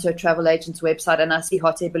go onto a travel agent's website and I see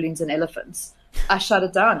hot air balloons and elephants, I shut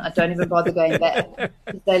it down. I don't even bother going back.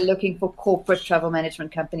 They're looking for corporate travel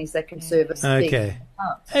management companies that can service. Okay.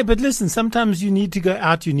 Hey, but listen, sometimes you need to go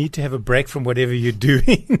out. You need to have a break from whatever you're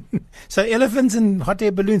doing. So elephants and hot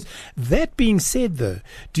air balloons. That being said, though,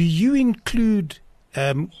 do you include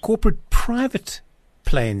corporate private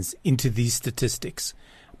planes into these statistics?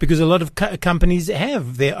 Because a lot of companies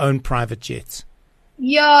have their own private jets.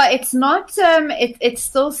 Yeah, it's not. It's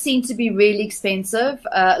still seen to be really expensive.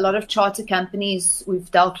 A lot of charter companies we've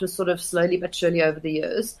dealt with sort of slowly but surely over the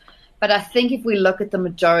years. But I think if we look at the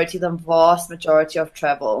vast majority of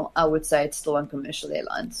travel, I would say it's still on commercial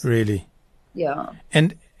airlines. Really? Yeah.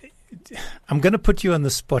 And I'm going to put you on the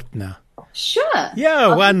spot now. Sure.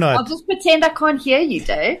 Yeah, why not? I'll just pretend I can't hear you,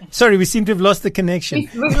 Dave. Sorry, we seem to have lost the connection.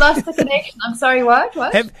 We've lost the connection. I'm sorry, what?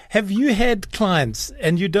 Have you had clients,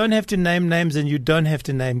 and you don't have to name names and you don't have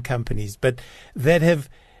to name companies, but that have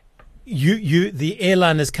the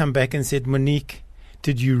airline has come back and said, Monique,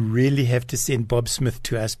 did you really have to send Bob Smith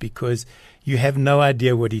to us, because you have no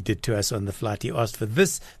idea what he did to us on the flight. He asked for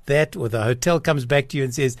this, that, or the hotel comes back to you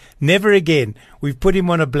and says, never again. We've put him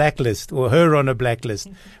on a blacklist, or her on a blacklist.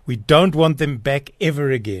 We don't want them back ever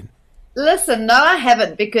again. Listen, no, I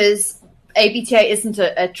haven't, because ABTA isn't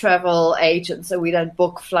a travel agent, so we don't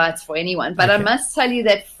book flights for anyone. But okay. I must tell you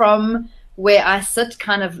that from where I sit,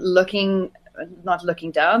 kind of not looking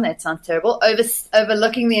down, that sounds terrible,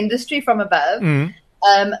 overlooking the industry from above,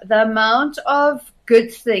 the amount of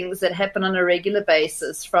good things that happen on a regular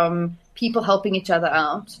basis, from people helping each other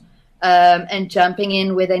out and jumping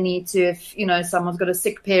in where they need to, if someone's got a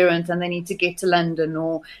sick parent and they need to get to London,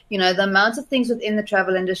 or the amount of things within the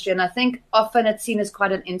travel industry. And I think often it's seen as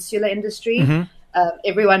quite an insular industry.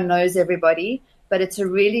 Everyone knows everybody, but it's a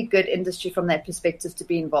really good industry from that perspective to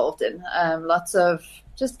be involved in. Lots of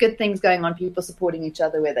just good things going on, people supporting each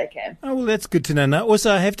other where they can. Oh, well, that's good to know. Now,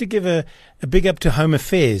 also, I have to give a big up to Home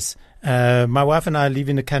Affairs. My wife and I are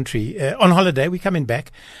leaving the country on holiday. We're coming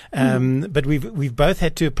back, but we've both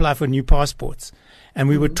had to apply for new passports, and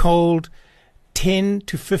we were told 10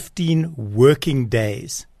 to 15 working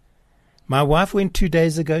days. My wife went 2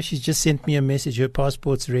 days ago. She's just sent me a message. Her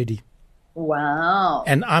passport's ready. Wow.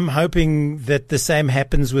 And I'm hoping that the same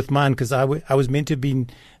happens with mine, because I was meant to be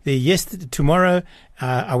there tomorrow.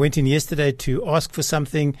 I went in yesterday to ask for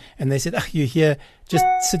something, and they said, you're here. Just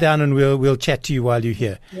sit down and we'll chat to you while you're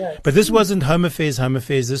here. Yes. But this wasn't Home Affairs.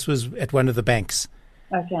 This was at one of the banks.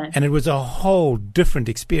 Okay. And it was a whole different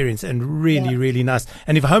experience and really, really nice.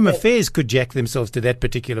 And if Home Affairs could jack themselves to that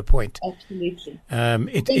particular point. Absolutely. I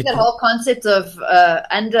think the whole concept of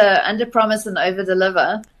under promise and over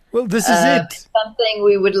deliver. Well, this is it. Something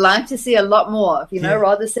we would like to see a lot more.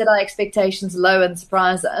 Rather set our expectations low and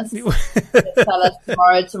surprise us. Tell us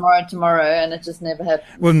tomorrow, and it just never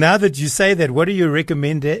happens. Well, now that you say that, what are your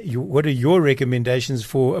recommendations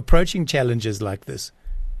for approaching challenges like this?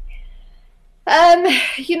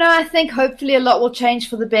 I think hopefully a lot will change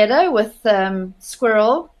for the better with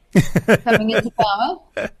Squirrel coming into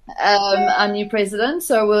power, our new president.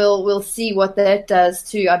 So we'll see what that does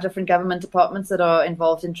to our different government departments that are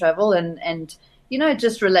involved in travel and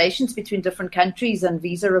just relations between different countries and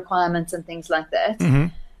visa requirements and things like that.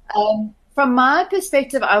 Mm-hmm. From my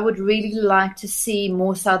perspective, I would really like to see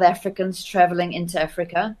more South Africans traveling into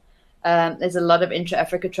Africa. There's a lot of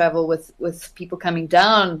intra-Africa travel with people coming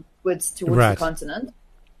downwards towards the continent.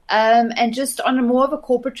 And just on a more of a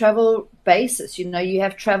corporate travel basis, you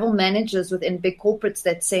have travel managers within big corporates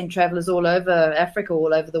that send travelers all over Africa,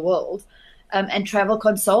 all over the world, and travel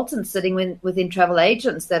consultants sitting within travel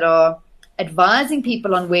agents that are advising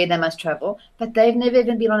people on where they must travel, but they've never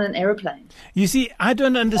even been on an aeroplane. You see, I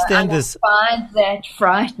don't understand this. I find that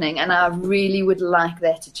frightening, and I really would like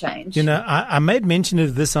that to change. I made mention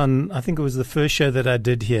of this on, I think it was the first show that I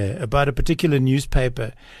did here, about a particular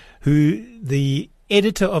newspaper who the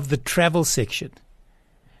editor of the travel section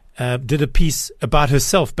did a piece about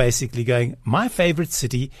herself, basically going, my favorite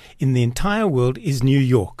city in the entire world is New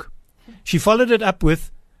York. She followed it up with,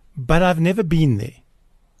 but I've never been there.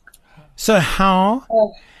 So how,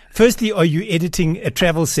 firstly, are you editing a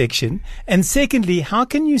travel section? And secondly, how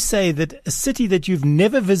can you say that a city that you've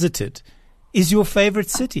never visited is your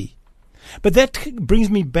favorite city? But that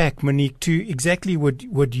brings me back, Monique, to exactly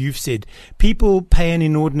what you've said. People pay an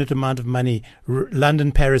inordinate amount of money.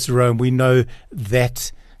 London, Paris, Rome, we know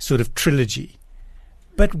that sort of trilogy.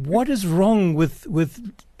 But what is wrong with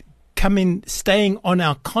staying on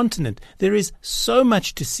our continent? There is so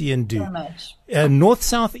much to see and do. So much. North,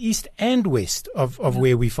 south, east, and west of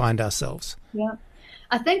where we find ourselves. Yeah.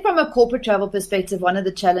 I think from a corporate travel perspective, one of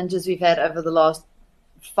the challenges we've had over the last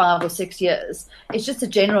 5 or 6 years is just a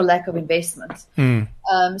general lack of investment.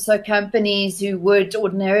 So companies who would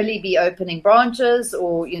ordinarily be opening branches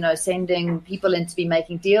or, sending people in to be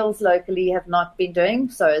making deals locally have not been doing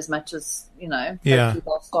so as much as,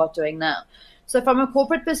 people start doing now. So from a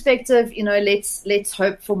corporate perspective, let's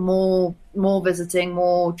hope for more visiting,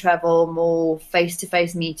 more travel, more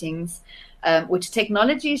face-to-face meetings, which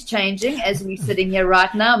technology is changing as we're sitting here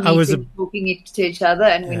right now, talking to each other,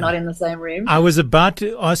 and we're not in the same room. I was about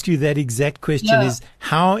to ask you that exact question: is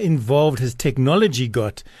how involved has technology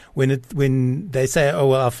got when they say, "Oh,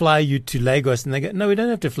 well, I'll fly you to Lagos," and they go, "No, we don't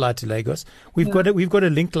have to fly to Lagos. We've got a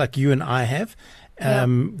link like you and I have."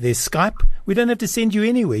 There's Skype. We don't have to send you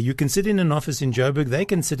anywhere. You can sit in an office in Joburg. They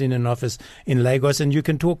can sit in an office in Lagos, and you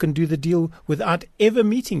can talk and do the deal without ever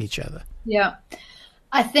meeting each other. Yeah.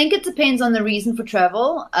 I think it depends on the reason for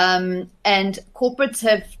travel. And corporates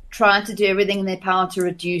have tried to do everything in their power to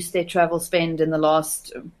reduce their travel spend in the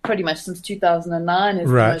last, pretty much since 2009 is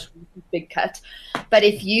the most big cut. But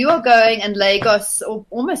if you are going in Lagos or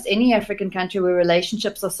almost any African country where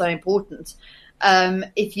relationships are so important,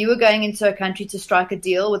 if you were going into a country to strike a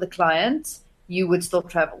deal with a client, you would still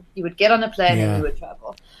travel. You would get on a plane and you would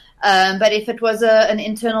travel. But if it was an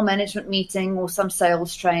internal management meeting or some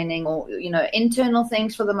sales training or, internal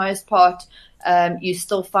things for the most part, you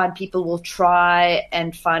still find people will try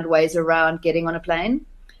and find ways around getting on a plane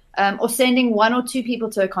or sending 1 or 2 people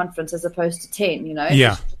to a conference as opposed to 10,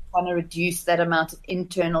 Just trying to reduce that amount of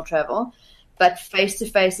internal travel. But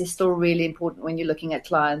face-to-face is still really important when you're looking at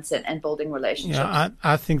clients and building relationships. Yeah,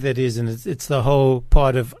 I think that is, and it's the whole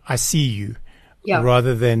part of I see you,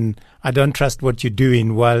 rather than I don't trust what you're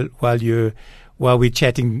doing while we're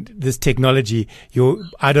chatting this technology.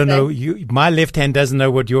 I don't know. My left hand doesn't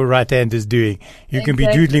know what your right hand is doing. You can be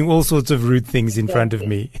doodling all sorts of rude things in front of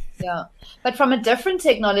me. Yeah. But from a different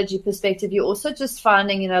technology perspective, you're also just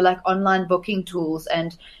finding, like online booking tools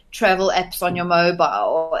and travel apps on your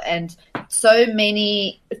mobile and so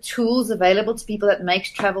many tools available to people that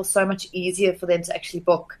makes travel so much easier for them to actually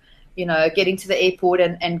book. Getting to the airport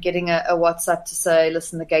and getting a WhatsApp to say,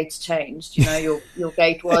 listen, the gate's changed. Your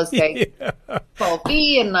gate was gate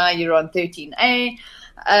 12B and now you're on 13A.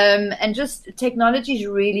 And just technology's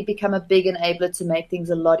really become a big enabler to make things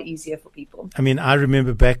a lot easier for people. I mean, I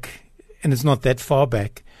remember back, and it's not that far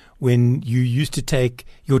back, when you used to take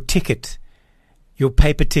your ticket, your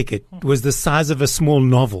paper ticket was the size of a small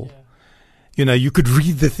novel. You know, you could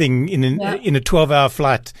read the thing in a 12-hour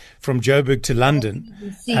flight from Joburg to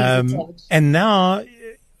London. And now,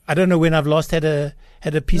 I don't know when I've last had a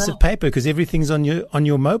piece of paper, because everything's on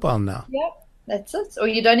your mobile now. Yeah, that's it. Or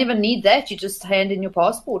you don't even need that. You just hand in your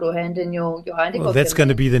passport or hand in your ID card. Well, that's going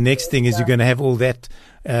to be the next thing, is you're going to have all that,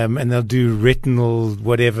 and they'll do retinal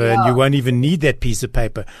whatever, and you won't even need that piece of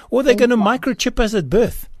paper. Or they're going to microchip us at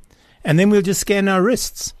birth, and then we'll just scan our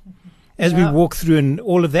wrists as we walk through, and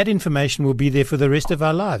all of that information will be there for the rest of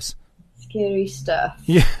our lives. Scary stuff.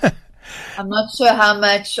 Yeah. I'm not sure how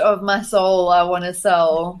much of my soul I want to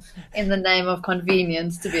sell in the name of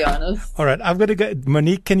convenience, to be honest. All right, I've got to go.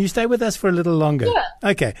 Monique, can you stay with us for a little longer? Yeah.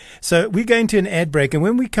 Okay, so we're going to an ad break, and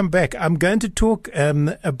when we come back, I'm going to talk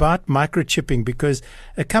about microchipping, because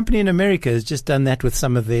a company in America has just done that with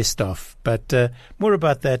some of their staff. But more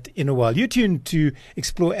about that in a while. You're tuned to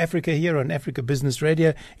Explore Africa here on Africa Business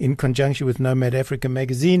Radio in conjunction with Nomad Africa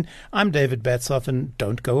Magazine. I'm David Batsoff, and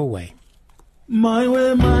don't go away.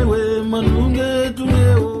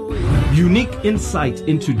 Unique insight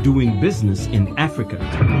into doing business in Africa.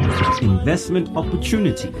 Investment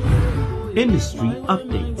opportunity. Industry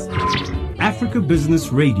updates. Africa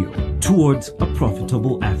Business Radio, towards a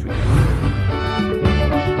profitable Africa.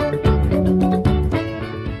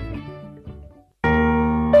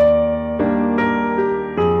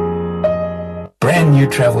 Brand new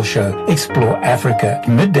travel show, Explore Africa,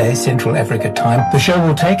 midday Central Africa time. The show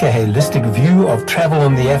will take a holistic view of travel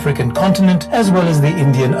on the African continent as well as the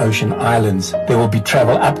Indian Ocean islands. There will be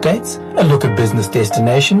travel updates, a look at business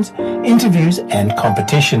destinations, interviews and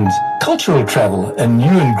competitions. Cultural travel, a new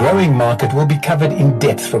and growing market, will be covered in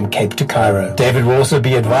depth from Cape to Cairo. David will also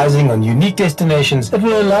be advising on unique destinations that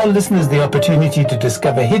will allow listeners the opportunity to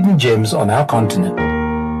discover hidden gems on our continent.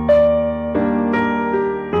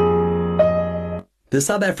 The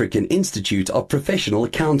South African Institute of Professional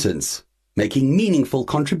Accountants, making meaningful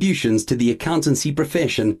contributions to the accountancy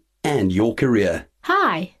profession and your career.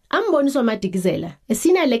 Hi, I'm Boniswa Madigizela, a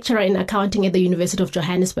senior lecturer in accounting at the University of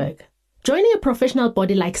Johannesburg. Joining a professional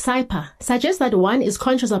body like SAIPA suggests that one is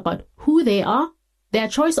conscious about who they are, their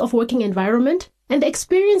choice of working environment, and the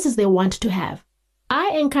experiences they want to have.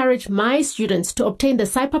 I encourage my students to obtain the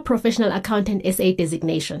SAIPA Professional Accountant SA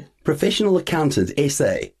designation. Professional Accountant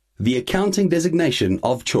SA, the accounting designation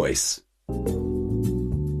of choice.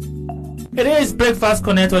 It is Breakfast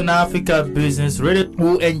Connect on Africa Business Radio.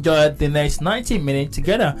 We'll enjoy the next 90 minutes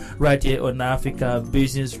together right here on Africa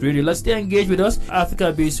Business Radio. Let's stay engaged with us.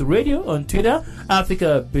 Africa Business Radio on Twitter,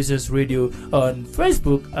 Africa Business Radio on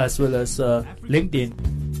Facebook, as well as LinkedIn.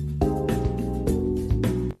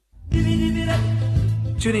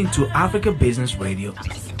 Tune in to Africa Business Radio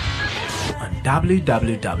on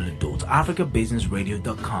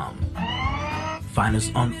www.africabusinessradio.com. Find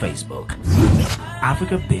us on Facebook,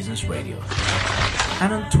 Africa Business Radio,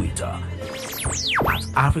 and on Twitter at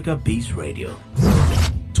Africa Biz Radio,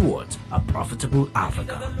 towards a profitable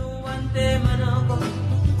Africa.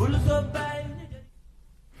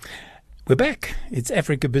 We're back. It's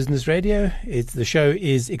Africa Business Radio. The show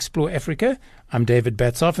is Explore Africa. I'm David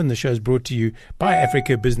Batsoff, and the show is brought to you by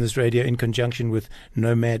Africa Business Radio in conjunction with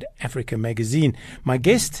Nomad Africa Magazine. My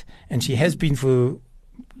guest, and she has been for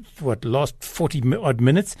last 40 odd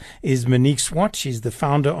minutes, is Monique Swart. She's the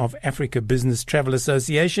founder of Africa Business Travel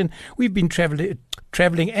Association. We've been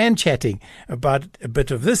traveling and chatting about a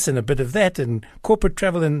bit of this and a bit of that and corporate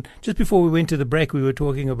travel. And just before we went to the break, we were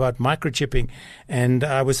talking about microchipping. And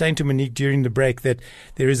I was saying to Monique during the break that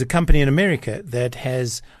there is a company in America that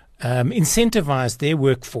has incentivized their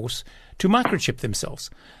workforce to microchip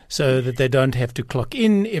themselves so that they don't have to clock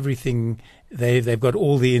in everything. They've got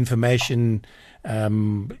all the information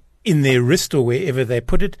in their wrist or wherever they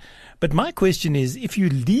put it. But my question is, if you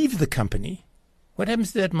leave the company, what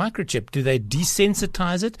happens to that microchip? Do they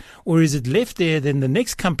desensitize it, or is it left there, then the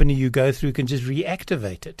next company you go through can just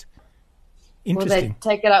reactivate it? Interesting. Will they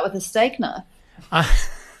take it out with a steak knife?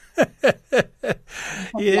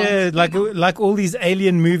 Yeah, like all these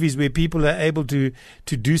alien movies where people are able to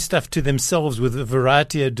do stuff to themselves with a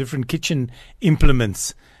variety of different kitchen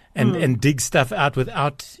implements and dig stuff out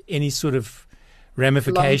without any sort of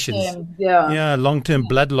ramifications. Long-term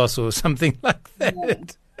blood loss or something like that. Yeah.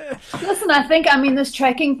 Listen, I think, this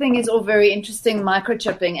tracking thing is all very interesting,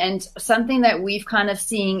 microchipping, and something that we've kind of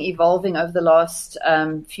seen evolving over the last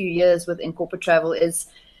few years within corporate travel is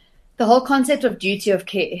The whole concept of duty of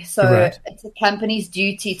care. So it's a company's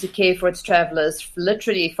duty to care for its travelers,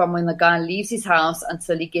 literally from when the guy leaves his house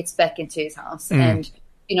until he gets back into his house. And,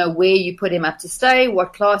 where you put him up to stay,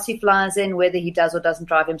 what class he flies in, whether he does or doesn't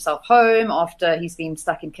drive himself home after he's been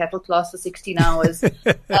stuck in cattle class for 16 hours.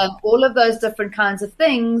 All of those different kinds of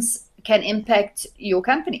things can impact your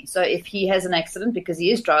company. So if he has an accident because he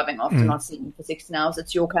is driving after not seeing him for 16 hours,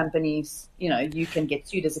 it's your company's, you can get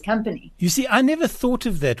sued as a company. You see, I never thought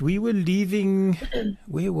of that. We were leaving,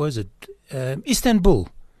 where was it? Istanbul.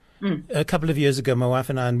 A couple of years ago, my wife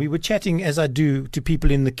and I, and we were chatting, as I do, to people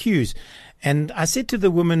in the queues. And I said to the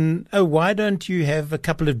woman, "Oh, why don't you have a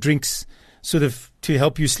couple of drinks sort of to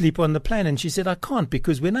help you sleep on the plane?" And she said, "I can't,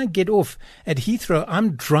 because when I get off at Heathrow,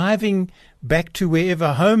 I'm driving back to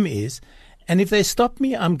wherever home is. And if they stop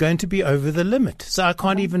me, I'm going to be over the limit. So I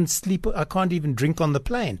can't even sleep. I can't even drink on the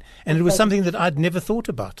plane." And it was something that I'd never thought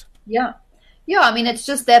about. Yeah. Yeah, I mean, it's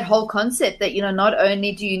just that whole concept that, not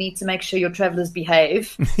only do you need to make sure your travelers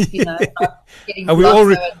behave, not getting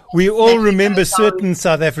we all remember certain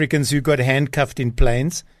South Africans who got handcuffed in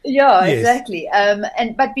planes. Yeah, yes. Exactly.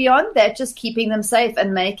 But beyond that, just keeping them safe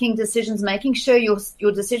and making decisions, making sure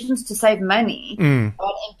your decisions to save money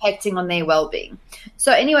are impacting on their well-being.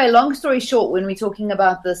 So anyway, long story short, when we're talking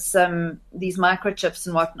about this, these microchips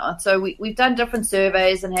and whatnot, so we've done different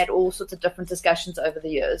surveys and had all sorts of different discussions over the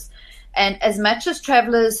years. And as much as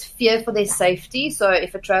travelers fear for their safety, so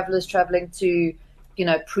if a traveler is traveling to,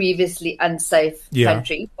 previously unsafe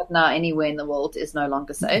country, but now anywhere in the world is no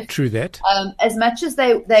longer safe. True that. As much as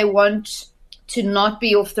they want to not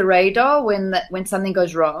be off the radar when something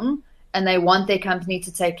goes wrong, and they want their company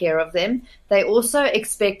to take care of them, they also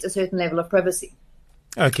expect a certain level of privacy.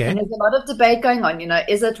 Okay. And there's a lot of debate going on.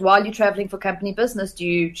 Is it while you're traveling for company business,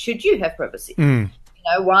 should you have privacy?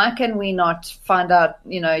 Why can we not find out,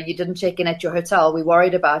 you didn't check in at your hotel, we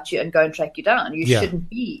worried about you and go and track you down. You shouldn't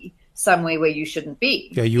be somewhere where you shouldn't be.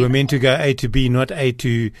 Yeah, you were meant to go A to B, not A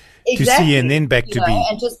to C and then back to B.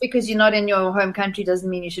 And just because you're not in your home country doesn't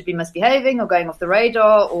mean you should be misbehaving or going off the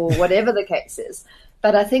radar or whatever the case is.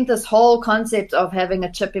 But I think this whole concept of having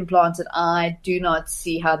a chip implanted, I do not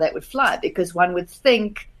see how that would fly, because one would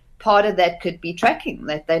think part of that could be tracking,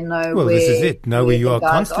 that they know where this is it. Know where you are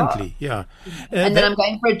constantly. Yeah. And then I'm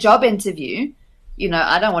going for a job interview.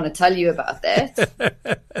 I don't want to tell you about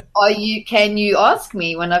that. Can you ask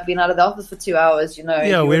me when I've been out of the office for 2 hours,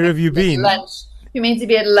 Yeah, where have you been? You're meant to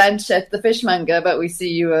be at lunch at the fishmonger, but we see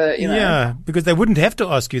you were, Yeah, because they wouldn't have to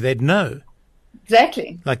ask you, they'd know.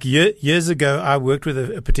 Exactly. Like years ago, I worked with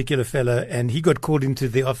a particular fellow, and he got called into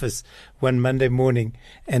the office one Monday morning,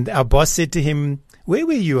 and our boss said to him, "Where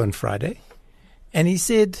were you on Friday?" And he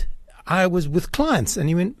said, "I was with clients." And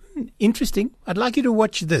he went, "Interesting. I'd like you to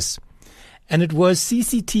watch this." And it was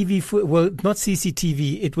CCTV, not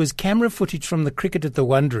CCTV, it was camera footage from the cricket at the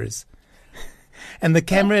Wanderers. And the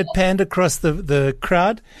camera had panned across the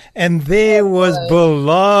crowd, and there was Bull,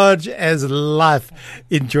 large as life,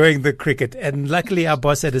 enjoying the cricket. And luckily our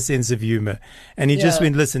boss had a sense of humor. And he just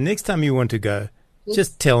went, "Listen, next time you want to go,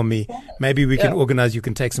 just tell me. Maybe we can organize, you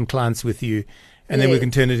can take some clients with you. And then we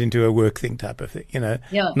can turn it into a work thing type of thing,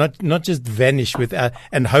 Not just vanish without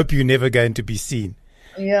and hope you're never going to be seen."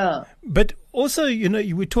 Yeah. But also,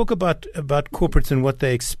 we talk about corporates and what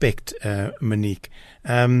they expect, Monique.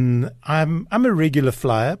 I'm a regular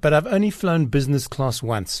flyer, but I've only flown business class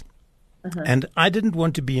once. And I didn't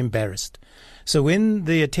want to be embarrassed. So when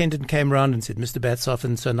the attendant came around and said, "Mr.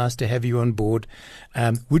 Batshoffen, so nice to have you on board.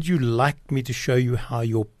 Would you like me to show you how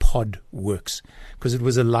your pod works?" Because it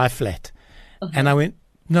was a lie flat. And I went,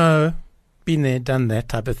 "No, been there, done that,"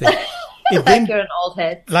 type of thing. Like you're an old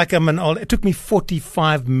head. Like I'm an old. It took me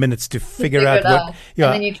 45 minutes to figure out what. Yeah.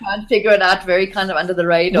 And then you try and figure it out very kind of under the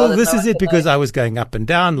radar. Well, this is it, because I was going up and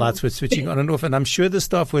down, lights were switching on and off, and I'm sure the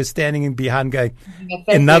staff were standing in behind going,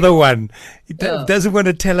 "Another one." He doesn't want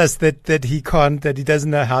to tell us that he can't, that he doesn't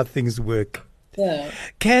know how things work. Yeah.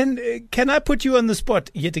 Can I put you on the spot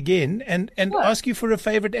yet again and ask you for a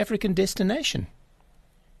favorite African destination?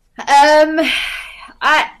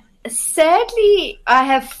 Sadly, I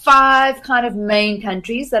have 5 kind of main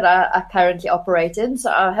countries that I currently operate in.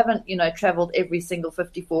 So I haven't, traveled every single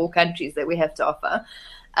 54 countries that we have to offer.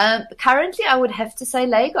 Currently, I would have to say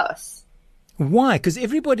Lagos. Why? Because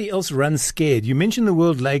everybody else runs scared. You mention the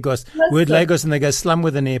word Lagos, and they go slum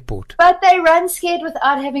with an airport. But they run scared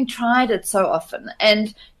without having tried it so often.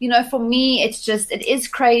 And, for me, it is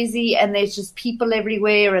crazy, and there's just people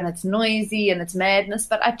everywhere, and it's noisy, and it's madness.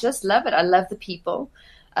 But I just love it. I love the people.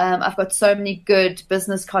 I've got so many good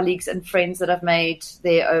business colleagues and friends that I've made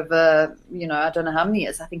there over, I don't know how many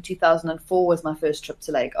years. I think 2004 was my first trip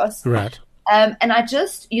to Lagos. Right. And I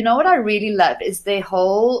just, what I really love is their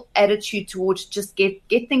whole attitude towards just get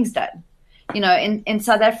things done. In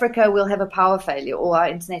South Africa, we'll have a power failure or our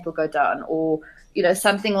internet will go down or,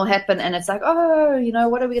 something will happen and it's like,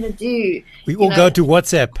 what are we going to do? We all go to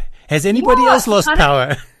WhatsApp. Has anybody else lost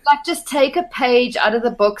power? Like just take a page out of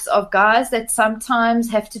the books of guys that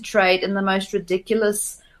sometimes have to trade in the most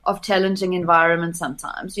ridiculous of challenging environments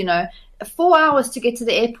sometimes, 4 hours to get to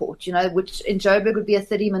the airport, which in Joburg would be a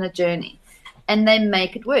 30-minute journey. And they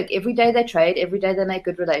make it work. Every day they trade. Every day they make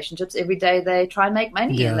good relationships. Every day they try and make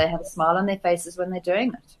money, and they have a smile on their faces when they're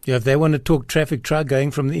doing it. Yeah, if they want to talk traffic, try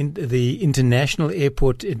going from the international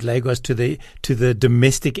airport in Lagos to the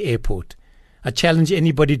domestic airport. I challenge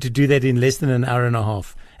anybody to do that in less than an hour and a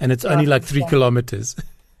half, and it's only like 3 kilometers.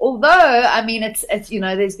 Although, I mean, it's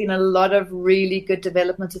there's been a lot of really good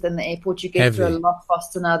developments within the airport. You get through a lot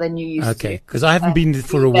faster now than you used to. Okay, because I haven't been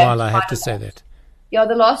for a while, I have to say that. Yeah,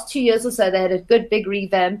 the last 2 years or so, they had a good big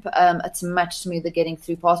revamp. It's much smoother getting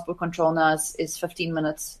through. Passport control now is 15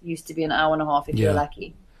 minutes. Used to be an hour and a half if you're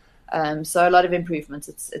lucky. So a lot of improvements.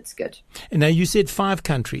 It's good. And now you said 5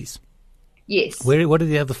 countries. Yes. What are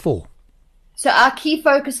the other 4? So our key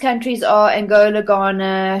focus countries are Angola,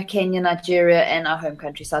 Ghana, Kenya, Nigeria, and our home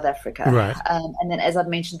country, South Africa. Right. And then, as I've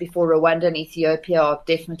mentioned before, Rwanda and Ethiopia are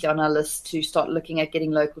definitely on our list to start looking at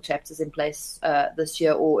getting local chapters in place this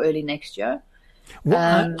year or early next year.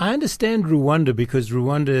 Well, I understand Rwanda because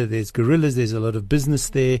Rwanda, there's gorillas, there's a lot of business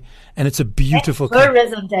there, and it's a beautiful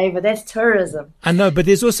tourism, David. That's tourism. I know, but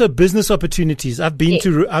there's also business opportunities. I've been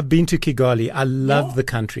to Kigali. I love the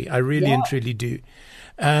country. I really and truly do.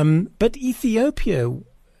 But Ethiopia,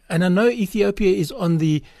 and I know Ethiopia is on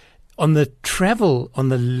the travel, on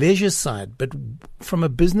the leisure side, but from a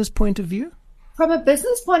business point of view? From a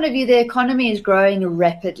business point of view, the economy is growing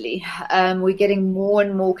rapidly. We're getting more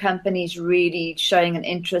and more companies really showing an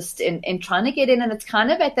interest in trying to get in, and it's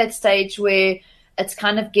kind of at that stage where it's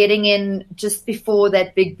kind of getting in just before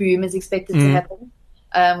that big boom is expected to happen,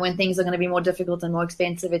 when things are going to be more difficult and more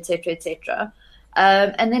expensive, et cetera, et cetera.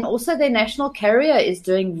 And then also their national carrier is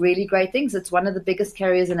doing really great things. It's one of the biggest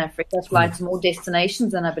carriers in Africa, flying to more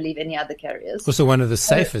destinations than I believe any other carriers. Also one of the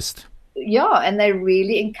safest. Yeah, and they're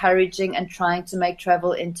really encouraging and trying to make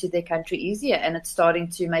travel into their country easier, and it's starting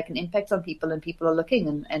to make an impact on people, and people are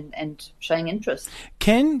looking and showing interest.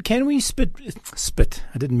 Can we split?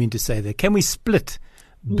 I didn't mean to say that. Can we split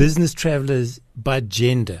business travelers by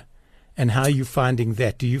gender? And how are you finding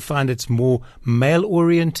that? Do you find it's more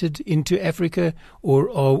male-oriented into Africa, or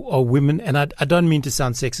are women, and I don't mean to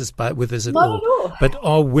sound sexist with this at all, but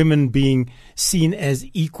are women being seen as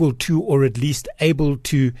equal to, or at least able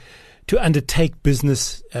to undertake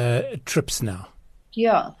business trips now?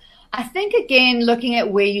 Yeah. I think, again, looking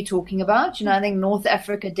at where you're talking about, I think North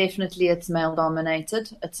Africa, definitely it's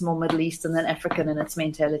male-dominated. It's more Middle Eastern than African in its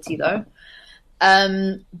mentality, though.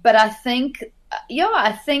 But I think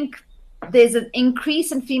there's an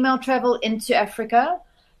increase in female travel into Africa,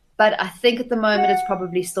 but I think at the moment it's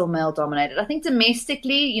probably still male-dominated. I think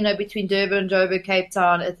domestically, between Durban, Joburg, Cape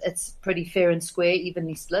Town, it's pretty fair and square,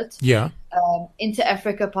 evenly split. Yeah. Into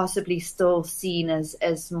Africa, possibly still seen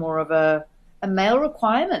as more of a male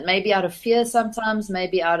requirement, maybe out of fear sometimes,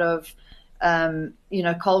 maybe out of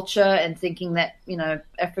culture and thinking that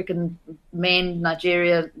African men,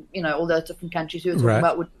 Nigeria, all those different countries we were talking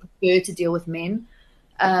about would prefer to deal with men.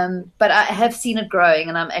 But I have seen it growing,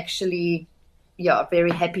 and I'm actually,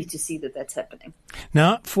 very happy to see that that's happening.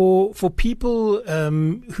 Now, for people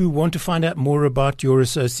who want to find out more about your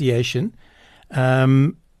association, how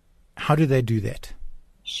do they do that?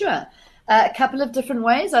 Sure. A couple of different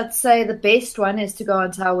ways. I'd say the best one is to go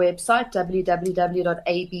onto our website,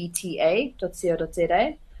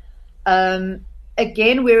 www.abta.co.za.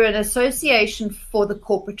 Again, we're an association for the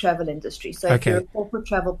corporate travel industry. So if you're a corporate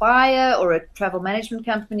travel buyer or a travel management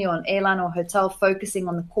company or an airline or hotel focusing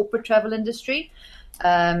on the corporate travel industry,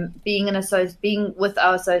 being with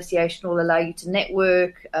our association will allow you to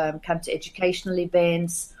network, come to educational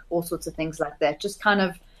events, all sorts of things like that. Just kind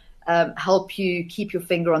of help you keep your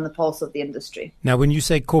finger on the pulse of the industry. Now, when you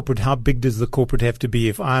say corporate, how big does the corporate have to be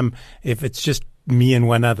if it's just me and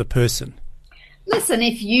one other person? Listen,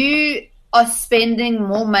 if you are spending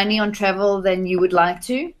more money on travel than you would like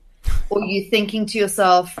to, or you're thinking to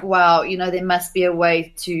yourself, wow, there must be a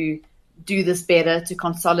way to do this better, to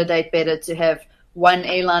consolidate better, to have one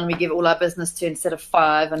airline we give all our business to instead of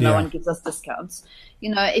 5 and no one gives us discounts.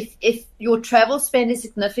 If your travel spend is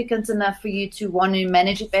significant enough for you to want to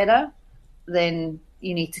manage it better, then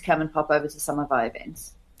you need to come and pop over to some of our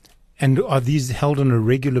events. And are these held on a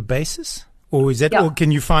regular basis? Or is that? Or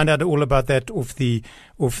can you find out all about that off the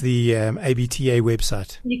ABTA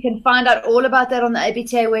website? You can find out all about that on the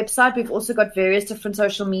ABTA website. We've also got various different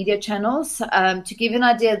social media channels. To give you an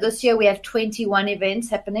idea, this year we have 21 events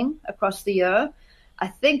happening across the year. I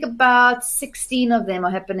think about 16 of them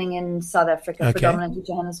are happening in South Africa, predominantly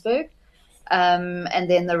Johannesburg, and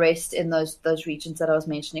then the rest in those regions that I was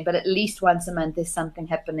mentioning. But at least once a month, there's something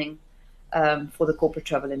happening for the corporate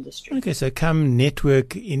travel industry. Okay, so come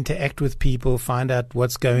network, interact with people, find out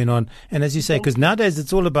what's going on. And as you say, because nowadays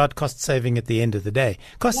it's all about cost saving at the end of the day.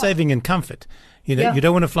 Cost saving and comfort. You know, you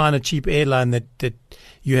don't want to fly on a cheap airline that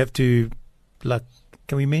you have to, like,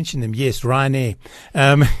 can we mention them? Yes, Ryanair,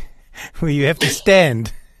 where you have to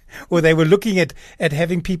stand. Or they were looking at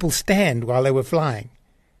having people stand while they were flying.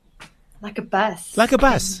 Like a bus.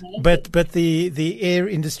 But the air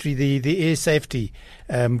industry, the air safety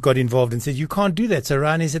got involved and said, you can't do that. So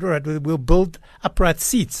Ryanair said, all right, we'll build upright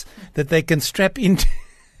seats that they can strap into.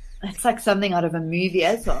 It's like something out of a movie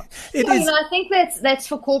as well. It is. I think that's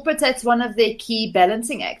for corporates, that's one of their key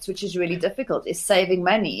balancing acts, which is really difficult, is saving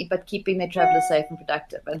money but keeping their travelers safe and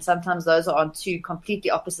productive. And sometimes those are on two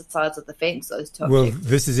completely opposite sides of the fence, those two objectives.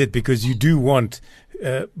 This is it, because you do want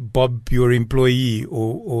Bob, your employee,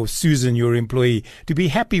 or Susan, your employee, to be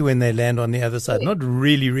happy when they land on the other side, not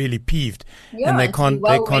really, really peeved, and they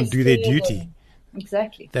can't do their duty.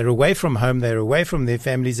 Exactly. They're away from home, they're away from their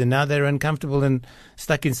families, and now they're uncomfortable and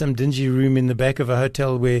stuck in some dingy room in the back of a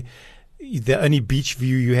hotel where the only beach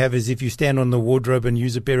view you have is if you stand on the wardrobe and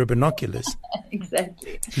use a pair of binoculars.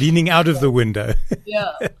 Exactly. Leaning out of the window.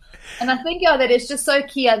 Yeah. And I think, that is just so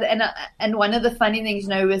key. And one of the funny things,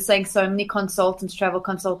 we were saying so many travel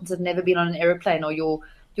consultants have never been on an airplane, or your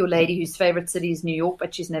lady whose favorite city is New York,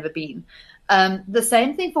 but she's never been. The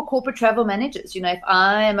same thing for corporate travel managers. If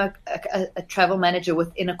I am a travel manager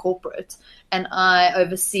within a corporate and I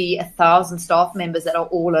oversee 1,000 staff members that are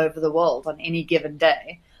all over the world on any given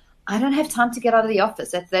day, I don't have time to get out of the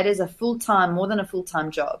office. That is more than a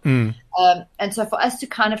full-time job. And so for us to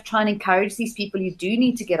kind of try and encourage these people, you do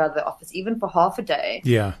need to get out of the office, even for half a day.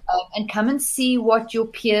 Yeah. And come and see what your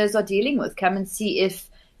peers are dealing with. Come and see if,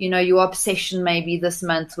 your obsession maybe this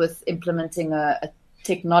month with implementing a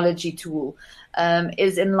technology tool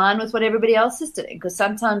is in line with what everybody else is doing. Because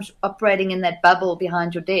sometimes operating in that bubble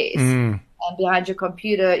behind your desk and behind your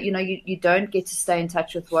computer, you don't get to stay in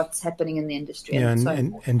touch with what's happening in the industry. Yeah,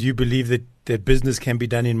 and you believe that business can be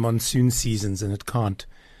done in monsoon seasons, and it can't.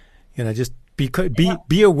 Just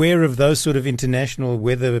be aware of those sort of international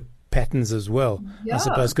weather patterns as well, I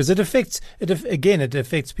suppose, because it affects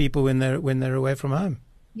people when they're away from home.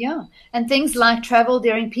 Yeah, and things like travel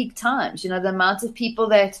during peak times. The amount of people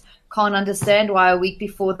that can't understand why a week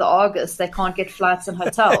before the August they can't get flights and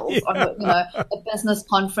hotels on a business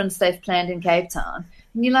conference they've planned in Cape Town.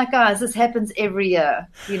 And you're like, guys, this happens every year,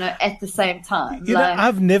 at the same time.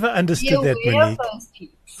 I've never understood that,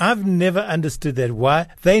 Monique. I've never understood that. Why?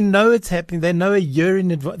 They know it's happening. They know a year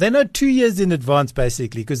in advance. They know 2 years in advance,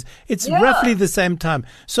 basically, because it's roughly the same time.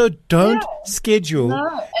 So don't schedule.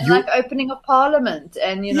 No. And like opening of Parliament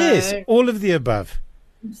and, Yes, all of the above.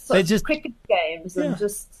 They just cricket games and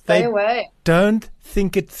just stay away. Don't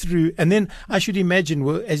think it through. And then I should imagine,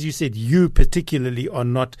 well, as you said, you particularly are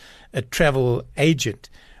not a travel agent,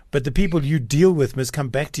 but the people you deal with must come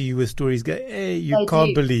back to you with stories. Go, hey, you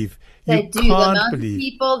can't believe. They do. The amount of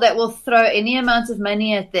people that will throw any amount of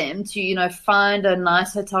money at them to, find a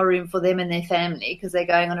nice hotel room for them and their family because they're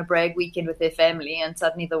going on a brag weekend with their family, and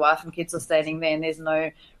suddenly the wife and kids are standing there and there's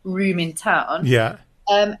no room in town. Yeah.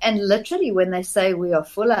 And literally when they say we are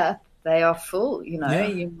full up, they are full. You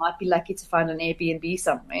might be lucky to find an Airbnb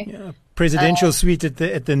somewhere. Yeah. Presidential suite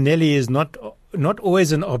at the Nelly is not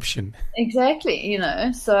always an option. Exactly,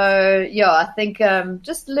 So, I think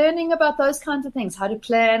just learning about those kinds of things, how to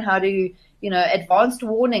plan, how to, advanced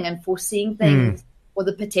warning and foreseeing things or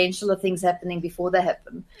the potential of things happening before they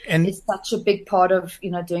happen is such a big part of,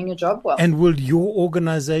 doing your job well. And will your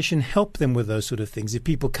organization help them with those sort of things? If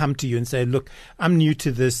people come to you and say, look, I'm new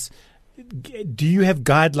to this, do you have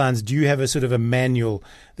guidelines? Do you have a sort of a manual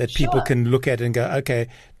that people can look at and go, okay,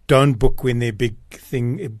 don't book when they're big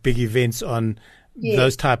events on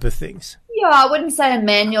those type of things? Yeah, I wouldn't say a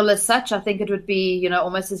manual as such. I think it would be,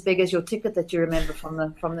 almost as big as your ticket that you remember from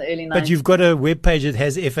the early 90s. But you've got a web page that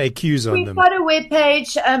has FAQs on them. We've got a web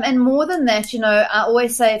page, and more than that, I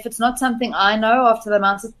always say if it's not something I know after the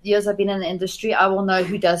amount of years I've been in the industry, I will know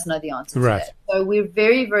who does know the answer to that. So we're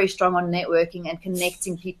very, very strong on networking and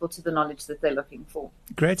connecting people to the knowledge that they're looking for.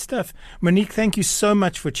 Great stuff. Monique, thank you so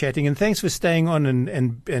much for chatting, and thanks for staying on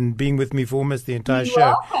and being with me for almost the entire show.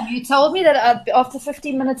 Welcome. You told me that after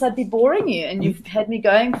 15 minutes I'd be boring you, and you've had me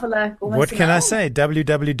going for like almost What can an hour. I say?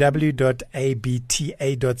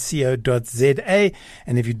 www.abta.co.za.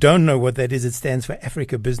 And if you don't know what that is, it stands for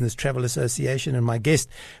Africa Business Travel Association. And my guest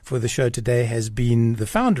for the show today has been the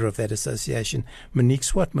founder of that association, Monique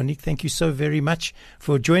Swart. Monique, thank you so very much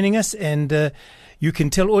for joining us. And you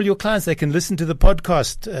can tell all your clients they can listen to the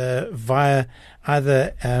podcast via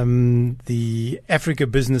either the Africa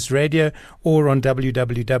Business Radio or on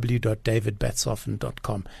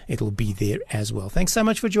www.davidbatshoffen.com. It'll be there as well. Thanks so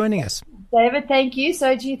much for joining us. David, thank you.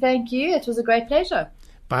 Soji, thank you. It was a great pleasure.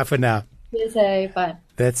 Bye for now. Cheers, hey, bye.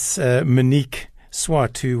 That's Monique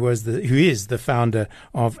Swart, who is the founder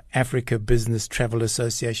of Africa Business Travel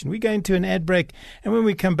Association. We're going to an ad break, and when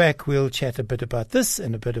we come back, we'll chat a bit about this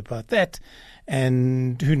and a bit about that.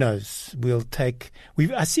 And who knows, I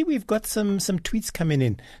see we've got some tweets coming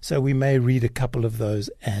in, so we may read a couple of those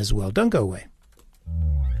as well. Don't go away.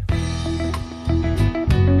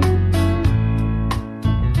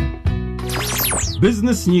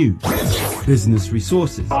 Business news, business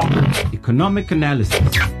resources, economic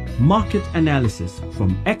analysis, market analysis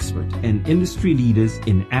from expert and industry leaders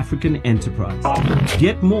in African enterprise.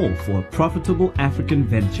 Get more for a profitable African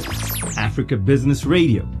venture. Africa Business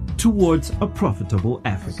Radio, towards a profitable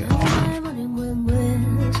Africa.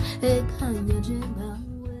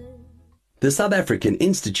 The South African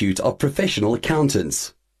Institute of Professional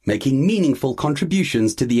Accountants, making meaningful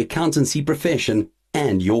contributions to the accountancy profession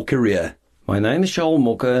and your career. My name is Shaul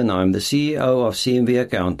Mokke and I'm the CEO of CMV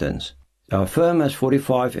Accountants. Our firm has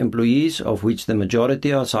 45 employees, of which the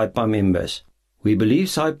majority are SAIPA members. We believe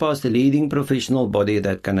SAIPA is the leading professional body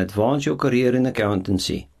that can advance your career in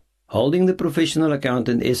accountancy. Holding the Professional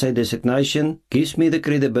Accountant SA designation gives me the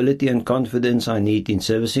credibility and confidence I need in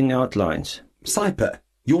servicing our clients. SAIPA,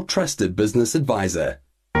 your trusted business advisor.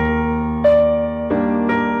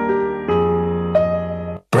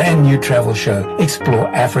 Brand new travel show, Explore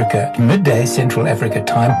Africa, midday Central Africa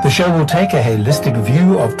time. The show will take a holistic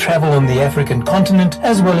view of travel on the African continent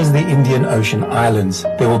as well as the Indian Ocean islands.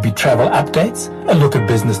 There will be travel updates, a look at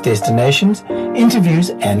business destinations, interviews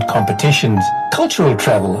and competitions. Cultural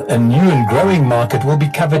travel, a new and growing market, will be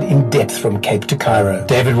covered in depth from Cape to Cairo.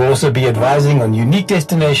 David will also be advising on unique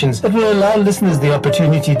destinations that will allow listeners the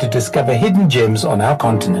opportunity to discover hidden gems on our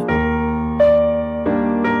continent.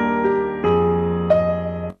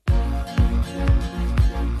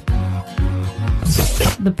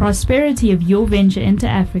 The prosperity of your venture into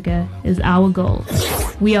Africa is our goal.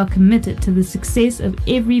 We are committed to the success of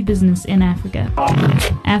every business in Africa.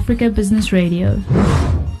 Africa Business Radio,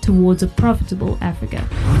 towards a profitable Africa.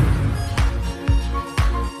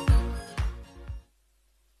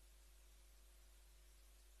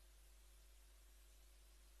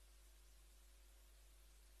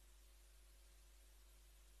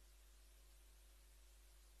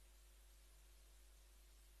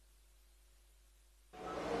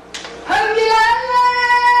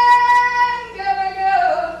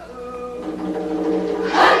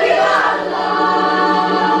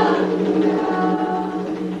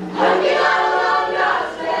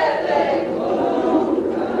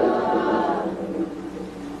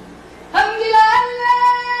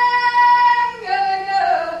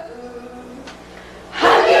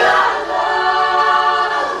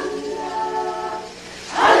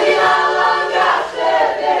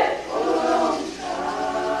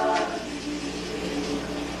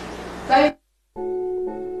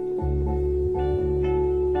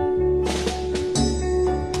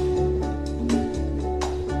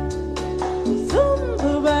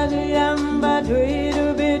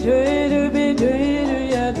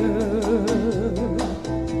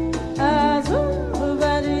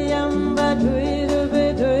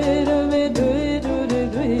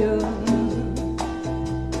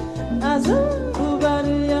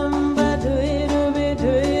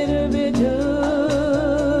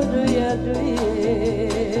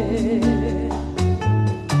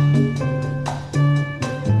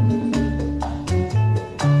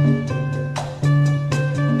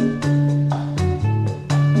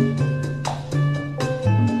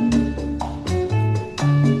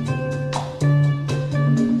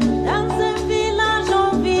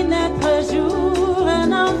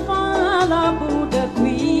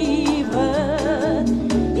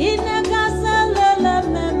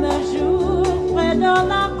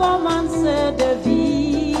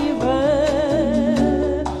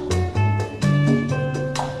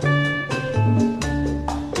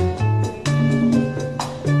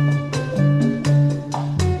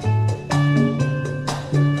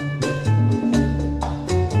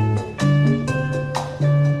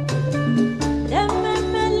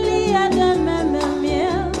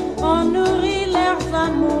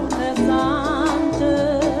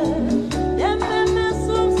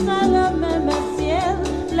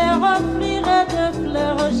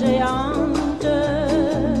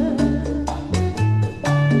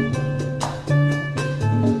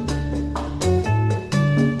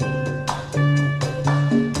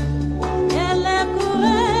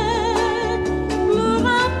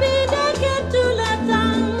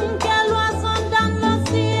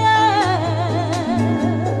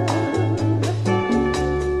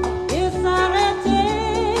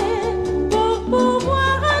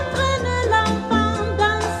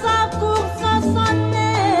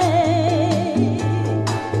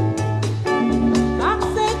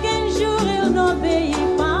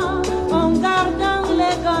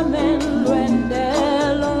 m'amène loin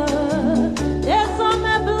d'elle. Des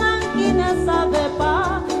hommes blancs qui ne savaient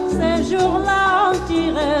pas, ces jours-là on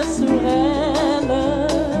tirait sur elle.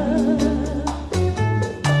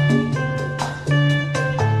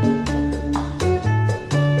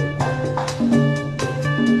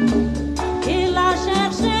 Il a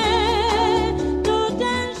cherché tout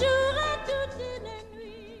un jour et toute une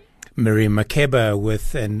nuit. Miriam Makeba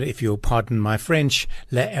with, and if you'll pardon my French,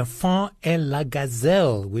 L'Enfant et la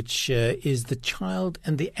Gazelle, which is the child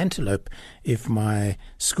and the antelope, if my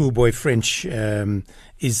schoolboy French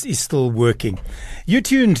is still working. You're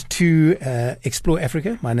tuned to Explore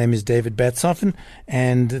Africa. My name is David Batsoffen,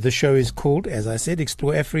 and the show is called, as I said,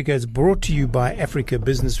 Explore Africa. It's brought to you by Africa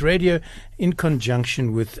Business Radio in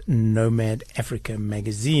conjunction with Nomad Africa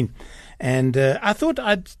magazine. And I thought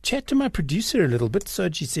I'd chat to my producer a little bit.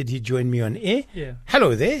 Soji said he'd join me on air. Yeah.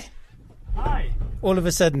 Hello there. Hi. All of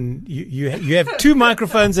a sudden, you have two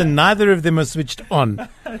microphones and neither of them are switched on.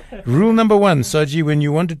 Rule number one, Soji, when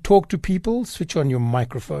you want to talk to people, switch on your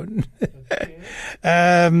microphone.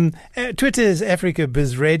 Twitter is Africa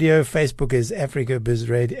Biz Radio. Facebook is Africa Biz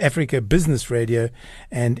Radio, Africa Business Radio,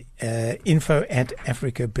 and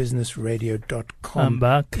info@africabusinessradio.com. I'm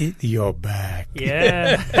back. You're back.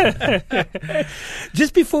 Yeah.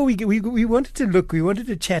 Just before we wanted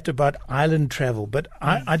to chat about island travel, but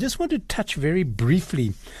I just want to touch very briefly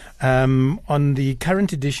on the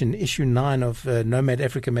current edition, issue 9 of Nomad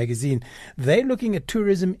Africa magazine. They're looking at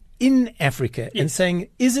tourism in Africa and saying,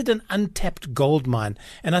 is it an untapped gold mine?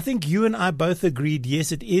 And I think you and I both agreed,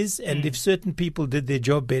 yes, it is. And if certain people did their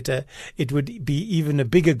job better, it would be even a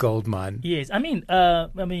bigger gold mine. Yes, I mean,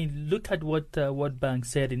 look at what World Bank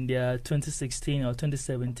said in their 2016 or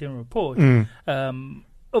 2017 report.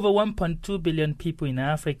 Over 1.2 billion people in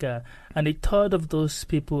Africa, and a third of those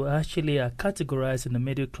people actually are categorized in the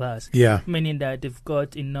middle class. Yeah. Meaning that they've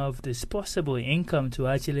got enough disposable income to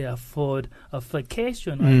actually afford a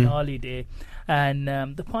vacation or an holiday. And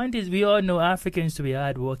the point is, we all know Africans to be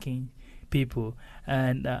hardworking people.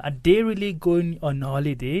 And are they really going on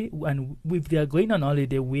holiday? And if they are going on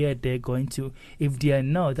holiday, where they're going to? If they are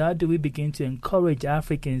not, how do we begin to encourage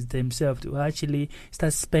Africans themselves to actually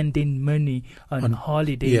start spending money on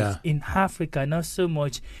holidays in Africa? Not so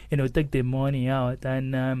much, take the money out.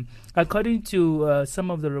 And according to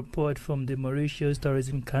some of the report from the Mauritius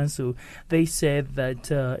Tourism Council, they said that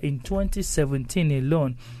in 2017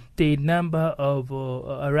 alone, the number of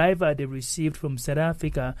arrivals they received from South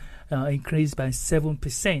Africa increased by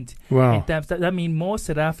 7%. Wow. In terms that means more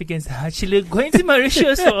South Africans are actually going to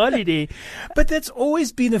Mauritius for holiday. But that's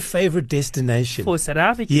always been a favorite destination for South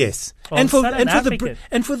Africa. Yes. And for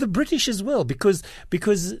the British as well, because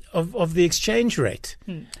of the exchange rate.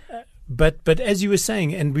 But as you were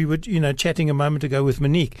saying, and we were chatting a moment ago with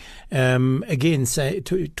Monique, again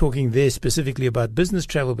talking there specifically about business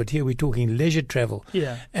travel, but here we're talking leisure travel.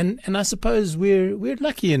 Yeah. And I suppose we're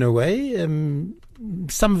lucky in a way.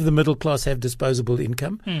 Some of the middle class have disposable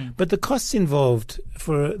income, but the costs involved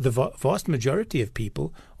for the vast majority of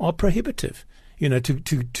people are prohibitive.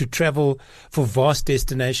 To travel for vast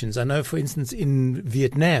destinations. I know, for instance, in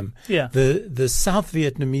Vietnam, the South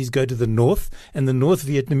Vietnamese go to the north and the North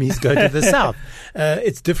Vietnamese go to the south.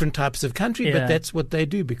 It's different types of country, but that's what they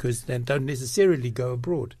do because they don't necessarily go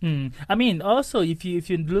abroad. I mean, also, if you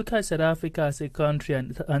look at South Africa as a country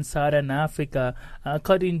and Southern Africa,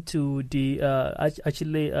 according to the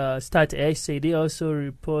Start SA, they also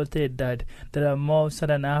reported that there are more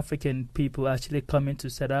Southern African people actually coming to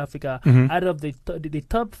South Africa. Out of the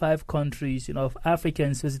top 5 countries of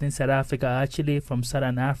Africans visiting South Africa are actually from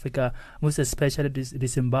Southern Africa, most especially the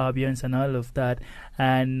Zimbabweans and all of that.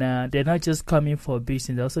 And they're not just coming for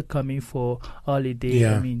business; they're also coming for holiday.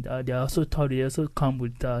 Yeah. I mean, they also come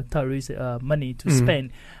with tourist money to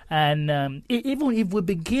spend. And even if we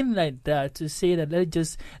begin like that to say that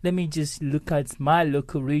let me just look at my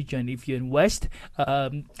local region. If you're in West,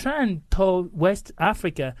 try and tour West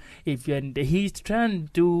Africa. If you're in the East, try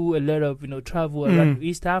and do a lot of travel around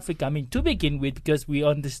East Africa. I mean, to begin with, because we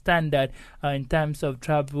understand that in terms of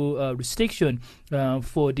travel restriction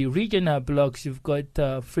for the regional blocks, you've got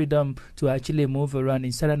freedom to actually move around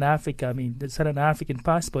in Southern Africa. I mean, the Southern African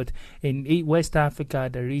passport. In West Africa,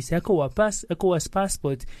 there is ECOWAS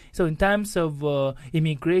passport. So in terms of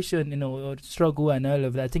immigration, struggle and all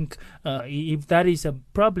of that, I think if that is a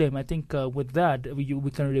problem, I think with that we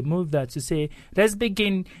can remove that to say let's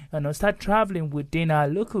begin, start traveling within our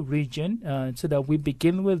local region so that we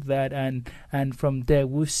begin with that, and from there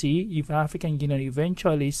we'll see if African Union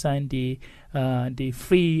eventually sign the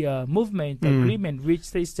free movement agreement,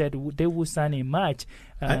 which they said they will sign in March.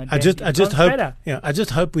 I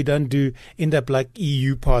just hope we don't end up like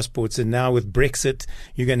EU passports, and now with Brexit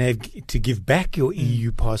you're going to have to give back your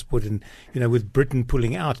EU passport, and with Britain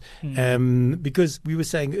pulling out, because we were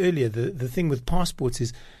saying earlier the thing with passports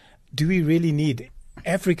is, do we really need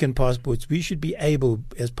African passports? We should be able,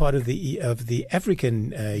 as part of the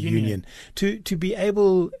African Union, to be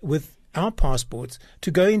able with our passports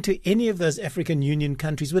to go into any of those African Union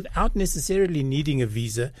countries without necessarily needing a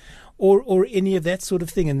visa or any of that sort of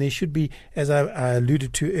thing. And there should be, as I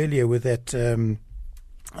alluded to earlier with that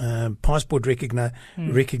passport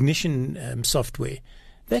recognition software,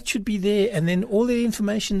 that should be there, and then all the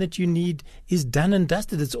information that you need is done and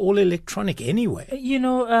dusted. It's all electronic anyway.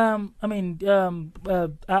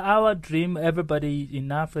 Our dream, everybody in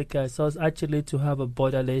Africa, is actually to have a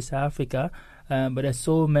borderless Africa. But there's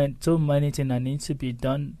so many things that need to be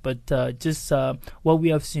done. But what we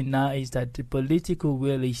have seen now is that the political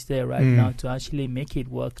will is there right now to actually make it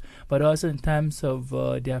work. But also in terms of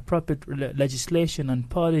the appropriate legislation and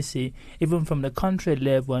policy, even from the country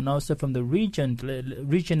level and also from the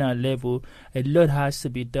regional level, a lot has to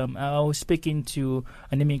be done. I was speaking to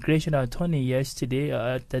an immigration attorney yesterday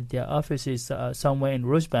at their offices somewhere in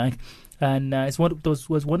Rosebank. And was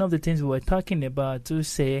one of the things we were talking about, to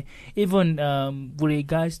say, even with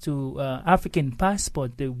regards to African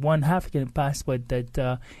passport, the one African passport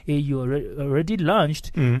that EU already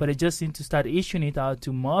launched, but they just need to start issuing it out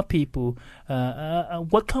to more people.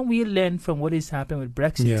 What can we learn from what is happening with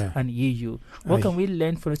Brexit and EU? What can we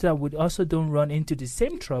learn from it so that we also don't run into the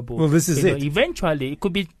same trouble? Well, this is it. Eventually, it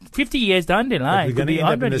could be 50 years down the line. It could be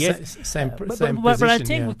 100 years. Same position, but I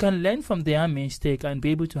think we can learn from their mistake and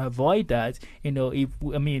be able to avoid that,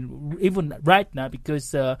 even right now,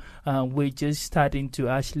 because we're just starting to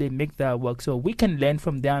actually make that work. So we can learn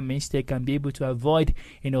from their mistake and be able to avoid,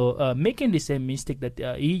 making the same mistake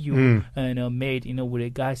that EU made, with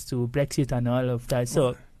regards to Brexit and all of that.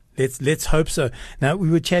 So let's hope so. Now, we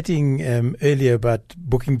were chatting earlier about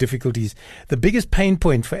booking difficulties. The biggest pain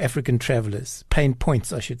point for African travelers, pain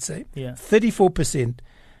points I should say, 34%,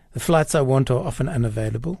 the flights I want are often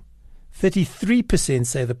unavailable. 33%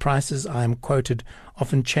 say the prices I am quoted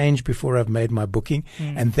often change before I've made my booking.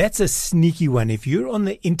 And that's a sneaky one. If you're on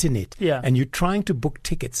the internet and you're trying to book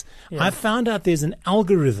tickets, I found out there's an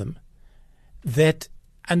algorithm that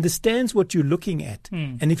understands what you're looking at.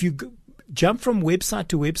 And if you jump from website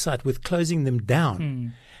to website with closing them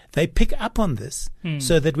down, they pick up on this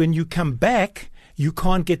so that when you come back, you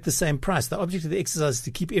can't get the same price. The object of the exercise is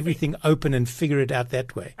to keep everything open and figure it out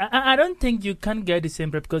that way. I don't think you can get the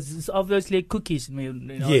same price because it's obviously cookies.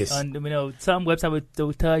 Yes. And some website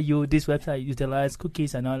will tell you this website utilize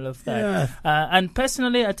cookies and all of that. And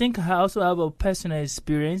personally, I think I also have a personal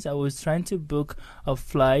experience. I was trying to book a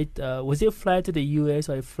flight. Was it a flight to the US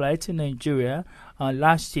or a flight to Nigeria?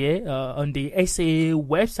 Last year on the SAA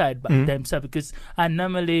website themselves, because I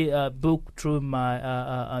normally book through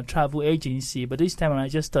my travel agency, but this time I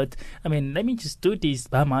just thought, let me just do this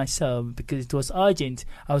by myself because it was urgent.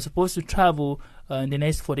 I was supposed to travel in the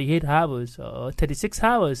next 48 hours or 36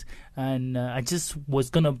 hours, and I just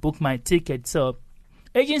was going to book my ticket. So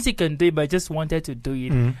agency can do it, but I just wanted to do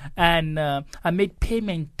it. And I made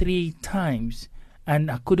payment 3 times.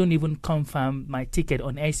 And I couldn't even confirm my ticket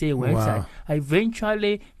on SAA website. Wow. I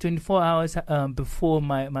eventually, 24 hours before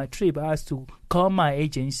my trip, I had to call my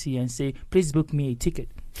agency and say, please book me a ticket.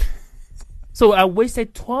 So I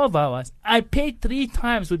wasted 12 hours. I paid 3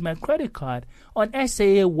 times with my credit card on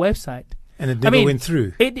SAA website. And it never went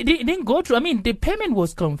through. It didn't go through. The payment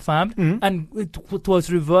was confirmed and it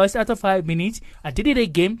was reversed after 5 minutes. I did it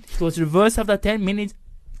again. It was reversed after 10 minutes.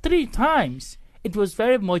 3 times. It was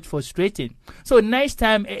very much frustrating. So next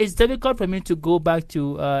time, it's difficult for me to go back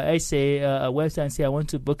to SAA website and say I want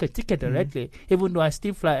to book a ticket directly, even though I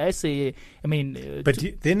still fly SAA. But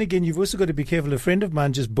then again, you've also got to be careful. A friend of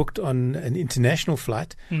mine just booked on an international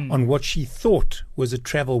flight on what she thought was a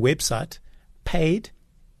travel website, paid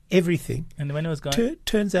everything, and when it was gone,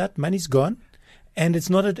 turns out money's gone, and it's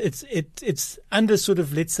not. It's under sort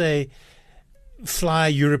of, let's say, Fly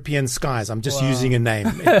European Skies. I'm just using a name,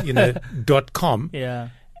 .com. Yeah.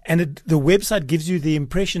 And the website gives you the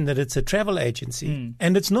impression that it's a travel agency,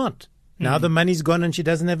 and it's not. Now the money's gone and she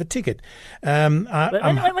doesn't have a ticket. When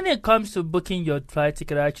it comes to booking your flight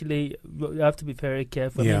ticket, actually, you have to be very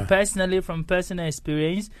careful. Personally, from personal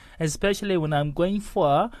experience, especially when I'm going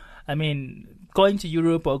far, going to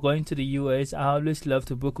Europe or going to the US, I always love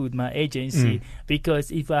to book with my agency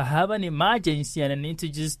because if I have an emergency and I need to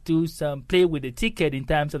just play with the ticket in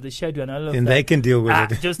terms of the schedule and all of that, and they can deal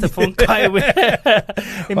with it. Just a phone call.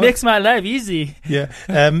 It makes my life easy. Yeah.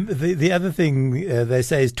 The other thing they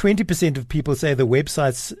say is 20% of people say the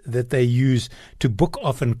websites that they use to book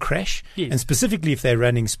often crash. Yes. And specifically if they're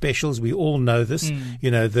running specials, we all know this.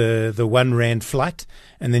 You know, the $1 flight,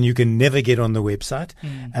 and then you can never get on the website.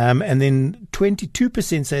 And then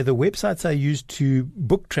 22% say the websites I use to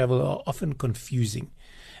book travel are often confusing.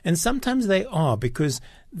 And sometimes they are, because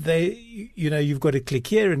you've got to click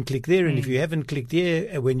here and click there. And if you haven't clicked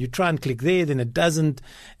here, when you try and click there, then it doesn't.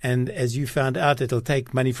 And as you found out, it'll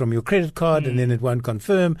take money from your credit card and then it won't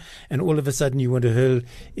confirm. And all of a sudden you want to hurl.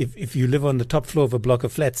 If you live on the top floor of a block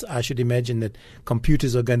of flats, I should imagine that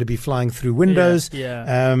computers are going to be flying through windows,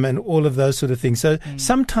 and all of those sort of things. So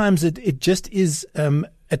sometimes it just is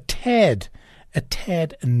a tad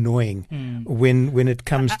annoying when it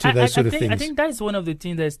comes to those sort of things. I think that's one of the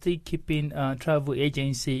things that's still keeping travel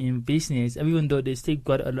agency in business, even though they still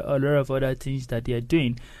got a lot of other things that they are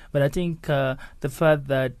doing. But I think the fact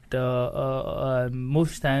that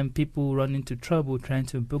most time people run into trouble trying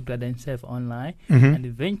to book that themselves online and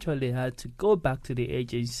eventually had to go back to the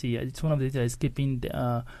agency. It's one of the things that's keeping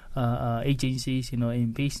agencies,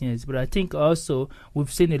 in business. But I think also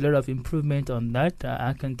we've seen a lot of improvement on that.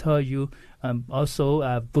 I can tell you. Also,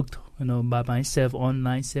 I've booked, by myself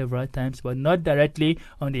online several times, but not directly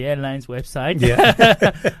on the airline's website.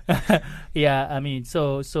 Yeah. I mean,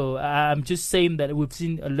 so I'm just saying that we've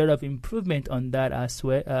seen a lot of improvement on that as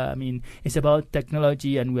well. I mean, it's about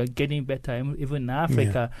technology, and we're getting better, even in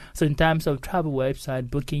Africa. So in terms of travel website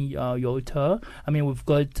booking your hotel, I mean, we've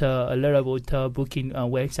got a lot of hotel booking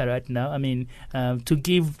website right now. I mean, to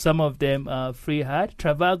give some of them free ad,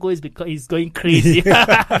 Travago is going crazy.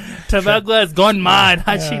 Travago has gone mad,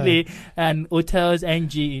 actually. And Hotels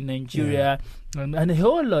NG in Nigeria, and a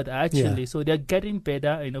whole lot, actually. So they're getting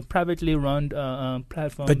better, privately run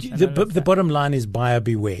platforms. But the bottom line is buyer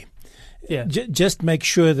beware. Yeah. Just make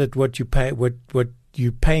sure that what you pay, what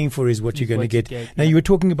you're paying for is what you're going to get. Now, you were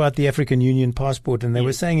talking about the African Union passport, and they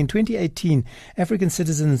were saying in 2018, African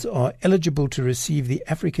citizens are eligible to receive the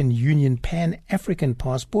African Union Pan-African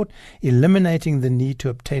passport, eliminating the need to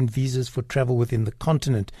obtain visas for travel within the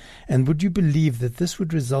continent. And would you believe that this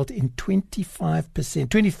would result in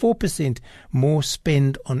 24% more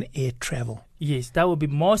spend on air travel? Yes, that would be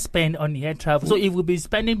more spend on air travel. So if we'll be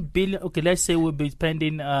spending let's say we'll be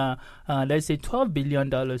spending $12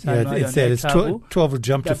 billion annually on air travel. 12 will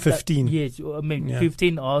jump to 15. Yes, I mean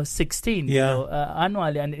 15 or 16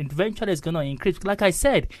 annually, and eventually it's going to increase. Like I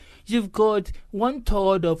said, you've got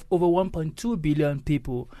 1/3 of over 1.2 billion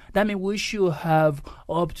people. That means we should have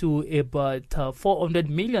up to about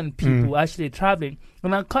 400 million people actually traveling.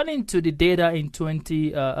 And according to the data in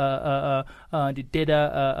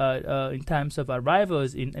in terms of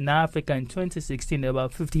arrivals in Africa in 2016,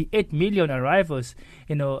 about 58 million arrivals,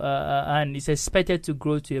 and it's expected to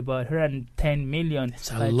grow to about 110 million. It's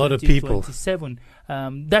a lot of people.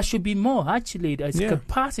 There should be more, actually. There's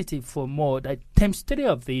capacity for more, like times 3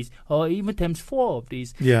 of these, or even times 4 of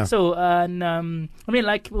these. Yeah. So, I mean,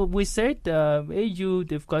 like we said, AU,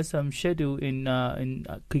 they've got some schedule in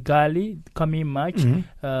Kigali coming March.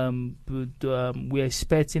 We're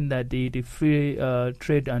expecting that the free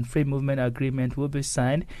trade and free movement agreement will be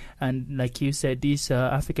signed, and like you said, this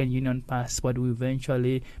African Union passport will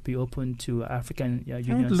eventually be open to African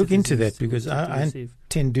Union. Look into that, because I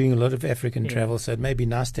intend doing a lot of African travel, so it may be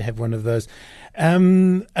nice to have one of those.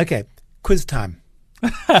 Okay, quiz time.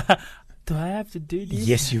 Do I have to do this?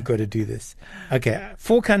 Yes, you've got to do this. Okay,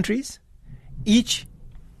 4 countries, each.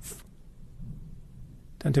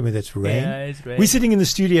 Don't tell me that's rain. Yeah, it's rain. We're sitting in the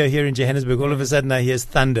studio here in Johannesburg. All of a sudden, I hear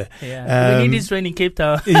thunder. Yeah. We need this rain in Cape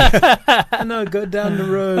Town. No, go down the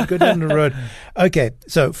road. Go down the road. Okay,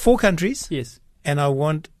 so 4 countries. Yes. And I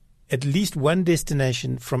want at least one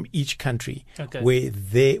destination from each country where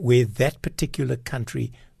that particular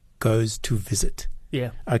country goes to visit.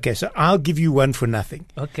 Yeah. Okay, so I'll give you one for nothing.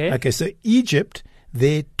 Okay. Okay, so Egypt,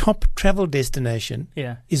 their top travel destination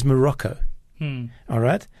is Morocco. All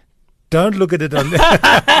right? Don't look at it on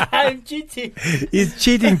I'm cheating. He's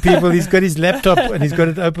cheating, people. He's got his laptop and he's got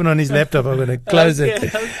it open on his laptop. I'm going to close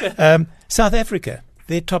it. Okay. South Africa,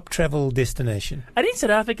 their top travel destination. I think South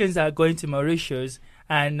Africans are going to Mauritius,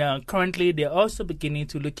 and currently they're also beginning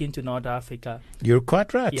to look into North Africa. You're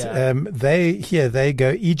quite right. Yeah. They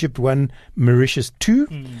go Egypt 1, Mauritius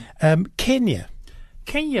 2. Kenya.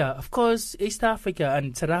 Kenya, of course, East Africa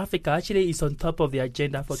and South Africa actually is on top of the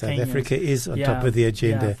agenda for Kenyans. South Africa is on top of the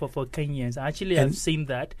agenda. Yeah, for Kenyans. Actually, I've seen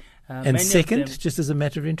that. And second, just as a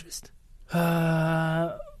matter of interest?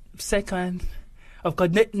 Second, of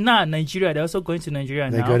course, Nigeria. They're also going to Nigeria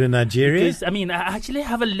now. They go to Nigeria? Because, I mean, I actually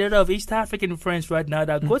have a lot of East African friends right now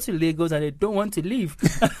that go to Lagos and they don't want to leave.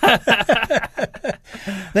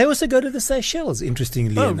 They also go to the Seychelles,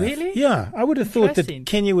 interestingly enough. Really? Yeah. I would have thought that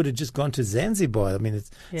Kenya would have just gone to Zanzibar. I mean,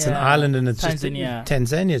 it's an island and it's Tanzania. Just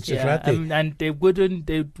Tanzania. It's just right there. And they wouldn't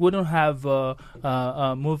have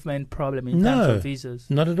a movement problem in terms of visas.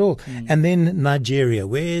 Not at all. And then Nigeria.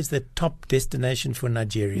 Where is the top destination for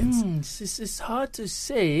Nigerians? It's hard to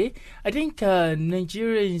say. I think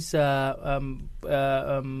Nigerians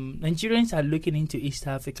are looking into East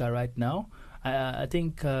Africa right now. I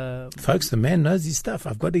think folks, the man knows his stuff.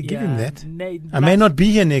 I've got to give him that. I may not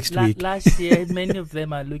be here next week. Last year, many of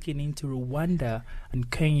them are looking into Rwanda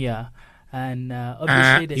and Kenya. And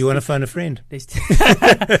obviously, you want to phone a friend? They're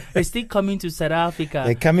still coming to South Africa.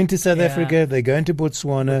 They're coming to South Africa. They're going to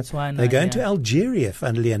Botswana. They're going to Algeria,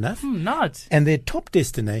 funnily enough. Not. And their top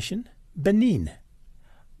destination, Benin.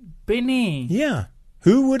 Benin. Yeah.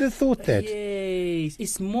 Who would have thought that? Yes.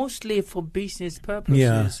 It's mostly for business purposes.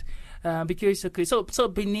 Yeah. Because so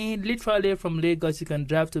Benin, literally from Lagos, you can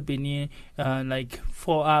drive to Benin like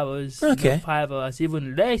 4 hours, 5 hours,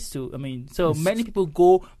 even less. Many people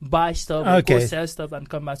go buy stuff, go sell stuff, and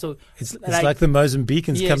come back. So it's like the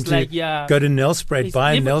Mozambicans come to go to Nelspruit,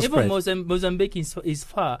 buy Nelspruit. Even Mozambique is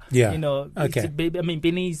far. Yeah,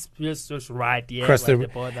 Benin is just right here, across the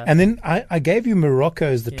border. And then I gave you Morocco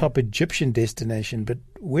as the top Egyptian destination, but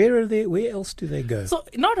where else do they go? So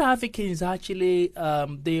North Africans actually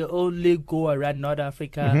they only go around North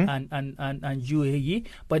Africa and UAE,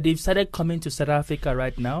 but they've started coming to South Africa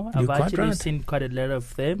right now. I've actually seen quite a lot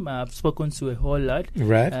of them. I've spoken to a whole lot.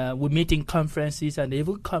 Right. We meet in conferences and they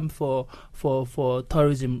even come for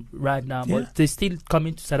tourism right now. Yeah. But they're still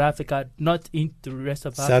coming to South Africa, not into the rest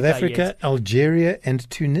of South Africa, yet. Algeria, and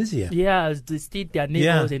Tunisia. Yeah, they still their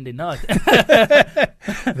neighbors in the north.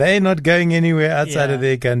 They're not going anywhere outside of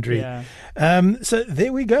their country. Yeah. So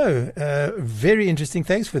there we go. Very interesting.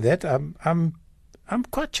 Thanks for that. I'm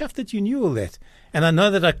quite chuffed that you knew all that. And I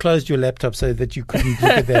know that I closed your laptop so that you couldn't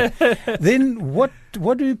look at that. Then what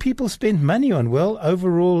do people spend money on? Well,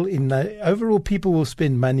 overall people will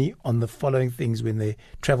spend money on the following things when they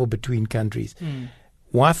travel between countries.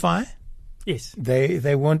 Wi-Fi. Yes.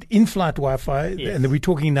 They want in-flight Wi-Fi, and we're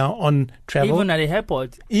talking now on travel. Even at the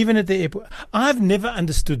airport. Even at the airport. I've never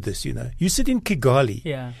understood this, You sit in Kigali.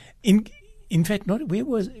 Yeah. In fact, where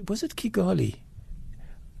was it Kigali?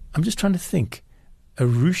 I'm just trying to think.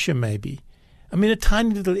 Arusha, maybe. I mean, a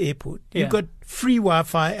tiny little airport. You've got free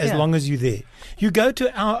Wi-Fi as long as you're there. You go to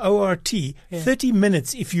our ORT, 30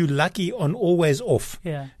 minutes if you're lucky on always off.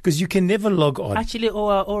 Yeah. Because you can never log on. Actually,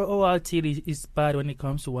 ORT is bad when it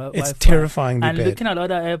comes to Wi-Fi. It's terrifyingly bad. And looking at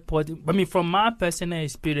other airports, from my personal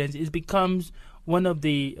experience, it becomes one of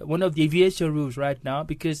the aviation rules right now,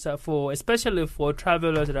 because especially for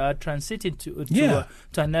travelers that are transiting to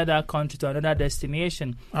another country, to another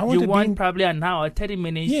destination, you want probably an hour, 30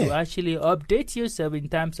 minutes to actually update yourself in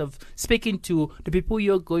terms of speaking to the people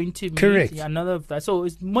you're going to meet. Correct. Another of that. So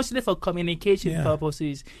it's mostly for communication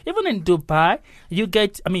purposes. Even in Dubai, you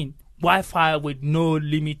get Wi-Fi with no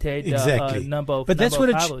limited number of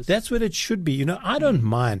hours. That's what it should be. I don't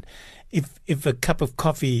mind if a cup of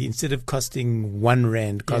coffee, instead of costing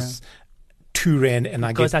R1, costs R2, and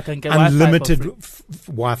I get unlimited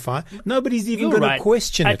Wi-Fi. Nobody's even going to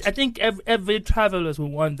question it. I think every traveler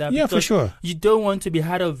will want that. Yeah, for sure. You don't want to be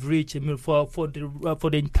out of reach for the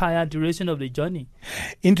entire duration of the journey.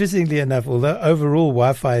 Interestingly enough, although overall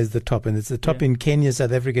Wi-Fi is the top, and it's the top in Kenya,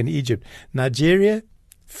 South Africa, and Egypt, Nigeria,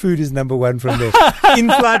 food is number one from there.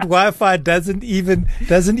 In-flight Wi-Fi doesn't even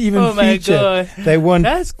oh my feature. God. They want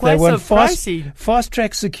surprising. fast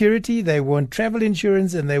track security. They want travel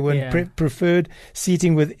insurance, and they want preferred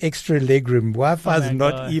seating with extra legroom. Wi-Fi is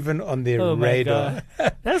not even on their radar.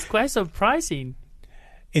 That's quite surprising.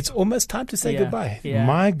 It's almost time to say goodbye.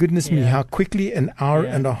 My goodness me, how quickly an hour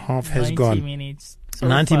and a half has 90 gone. minutes.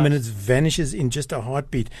 90 minutes vanishes in just a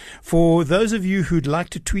heartbeat. For those of you who'd like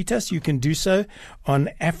to tweet us, you can do so on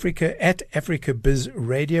Africa at Africa Biz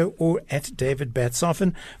Radio or at David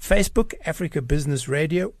Batsoffen. Facebook, Africa Business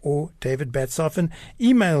Radio or David Batsoffen.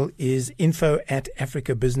 Email is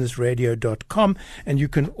info@africabusinessradio.com, and you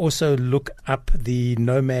can also look up the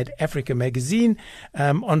Nomad Africa magazine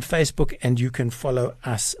on Facebook, and you can follow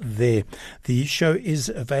us there. The show is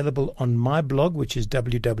available on my blog, which is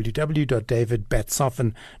www.davidbatsoffen.com.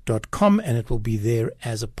 davidbatsoften.com, and it will be there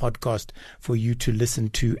as a podcast for you to listen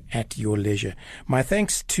to at your leisure. My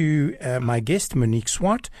thanks to my guest, Monique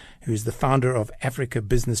Swart, who is the founder of Africa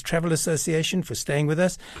Business Travel Association, for staying with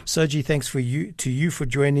us. Soji, thanks to you for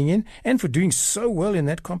joining in and for doing so well in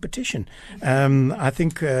that competition. I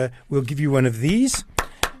think we'll give you one of these,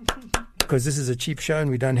 because this is a cheap show and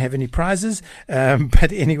we don't have any prizes.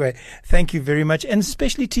 But anyway, thank you very much. And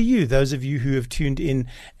especially to you, those of you who have tuned in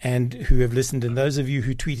and who have listened, and those of you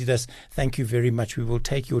who tweeted us, thank you very much. We will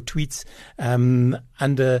take your tweets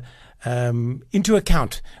into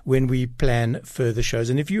account when we plan further shows.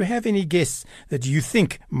 And if you have any guests that you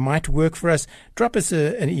think might work for us, drop us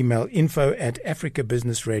an email,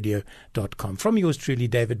 info@africabusinessradio.com. From yours truly,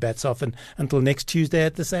 David Batsoffen. Until next Tuesday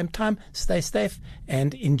at the same time, stay safe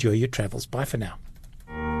and enjoy your travels. Bye for now.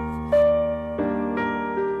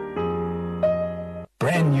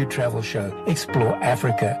 Brand new travel show, Explore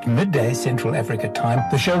Africa, midday Central Africa time.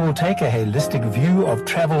 The show will take a holistic view of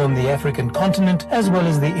travel on the African continent as well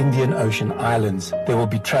as the Indian Ocean islands. There will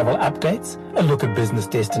be travel updates, a look at business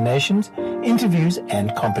destinations, interviews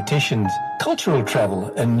and competitions. Cultural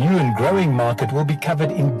travel, a new and growing market, will be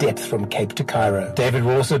covered in depth from Cape to Cairo. David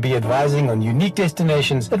will also be advising on unique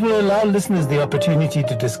destinations that will allow listeners the opportunity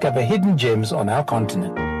to discover hidden gems on our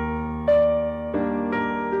continent.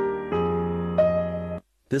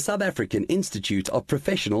 The South African Institute of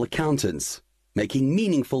Professional Accountants, making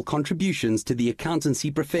meaningful contributions to the accountancy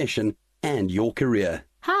profession and your career.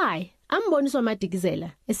 Hi, I'm Boniswa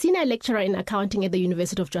Madigizela, a senior lecturer in accounting at the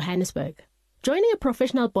University of Johannesburg. Joining a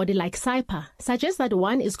professional body like SAIPA suggests that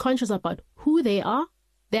one is conscious about who they are,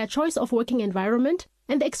 their choice of working environment,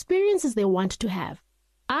 and the experiences they want to have.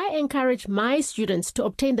 I encourage my students to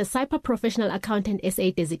obtain the SAIPA Professional Accountant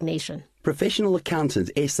SA designation. Professional Accountant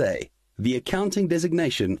SA, the accounting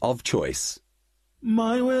designation of choice.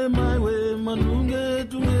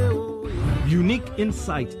 Unique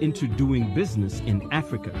insight into doing business in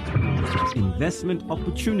Africa. Investment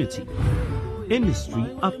opportunity. Industry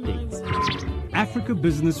updates. Africa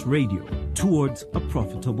Business Radio, towards a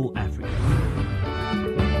profitable Africa.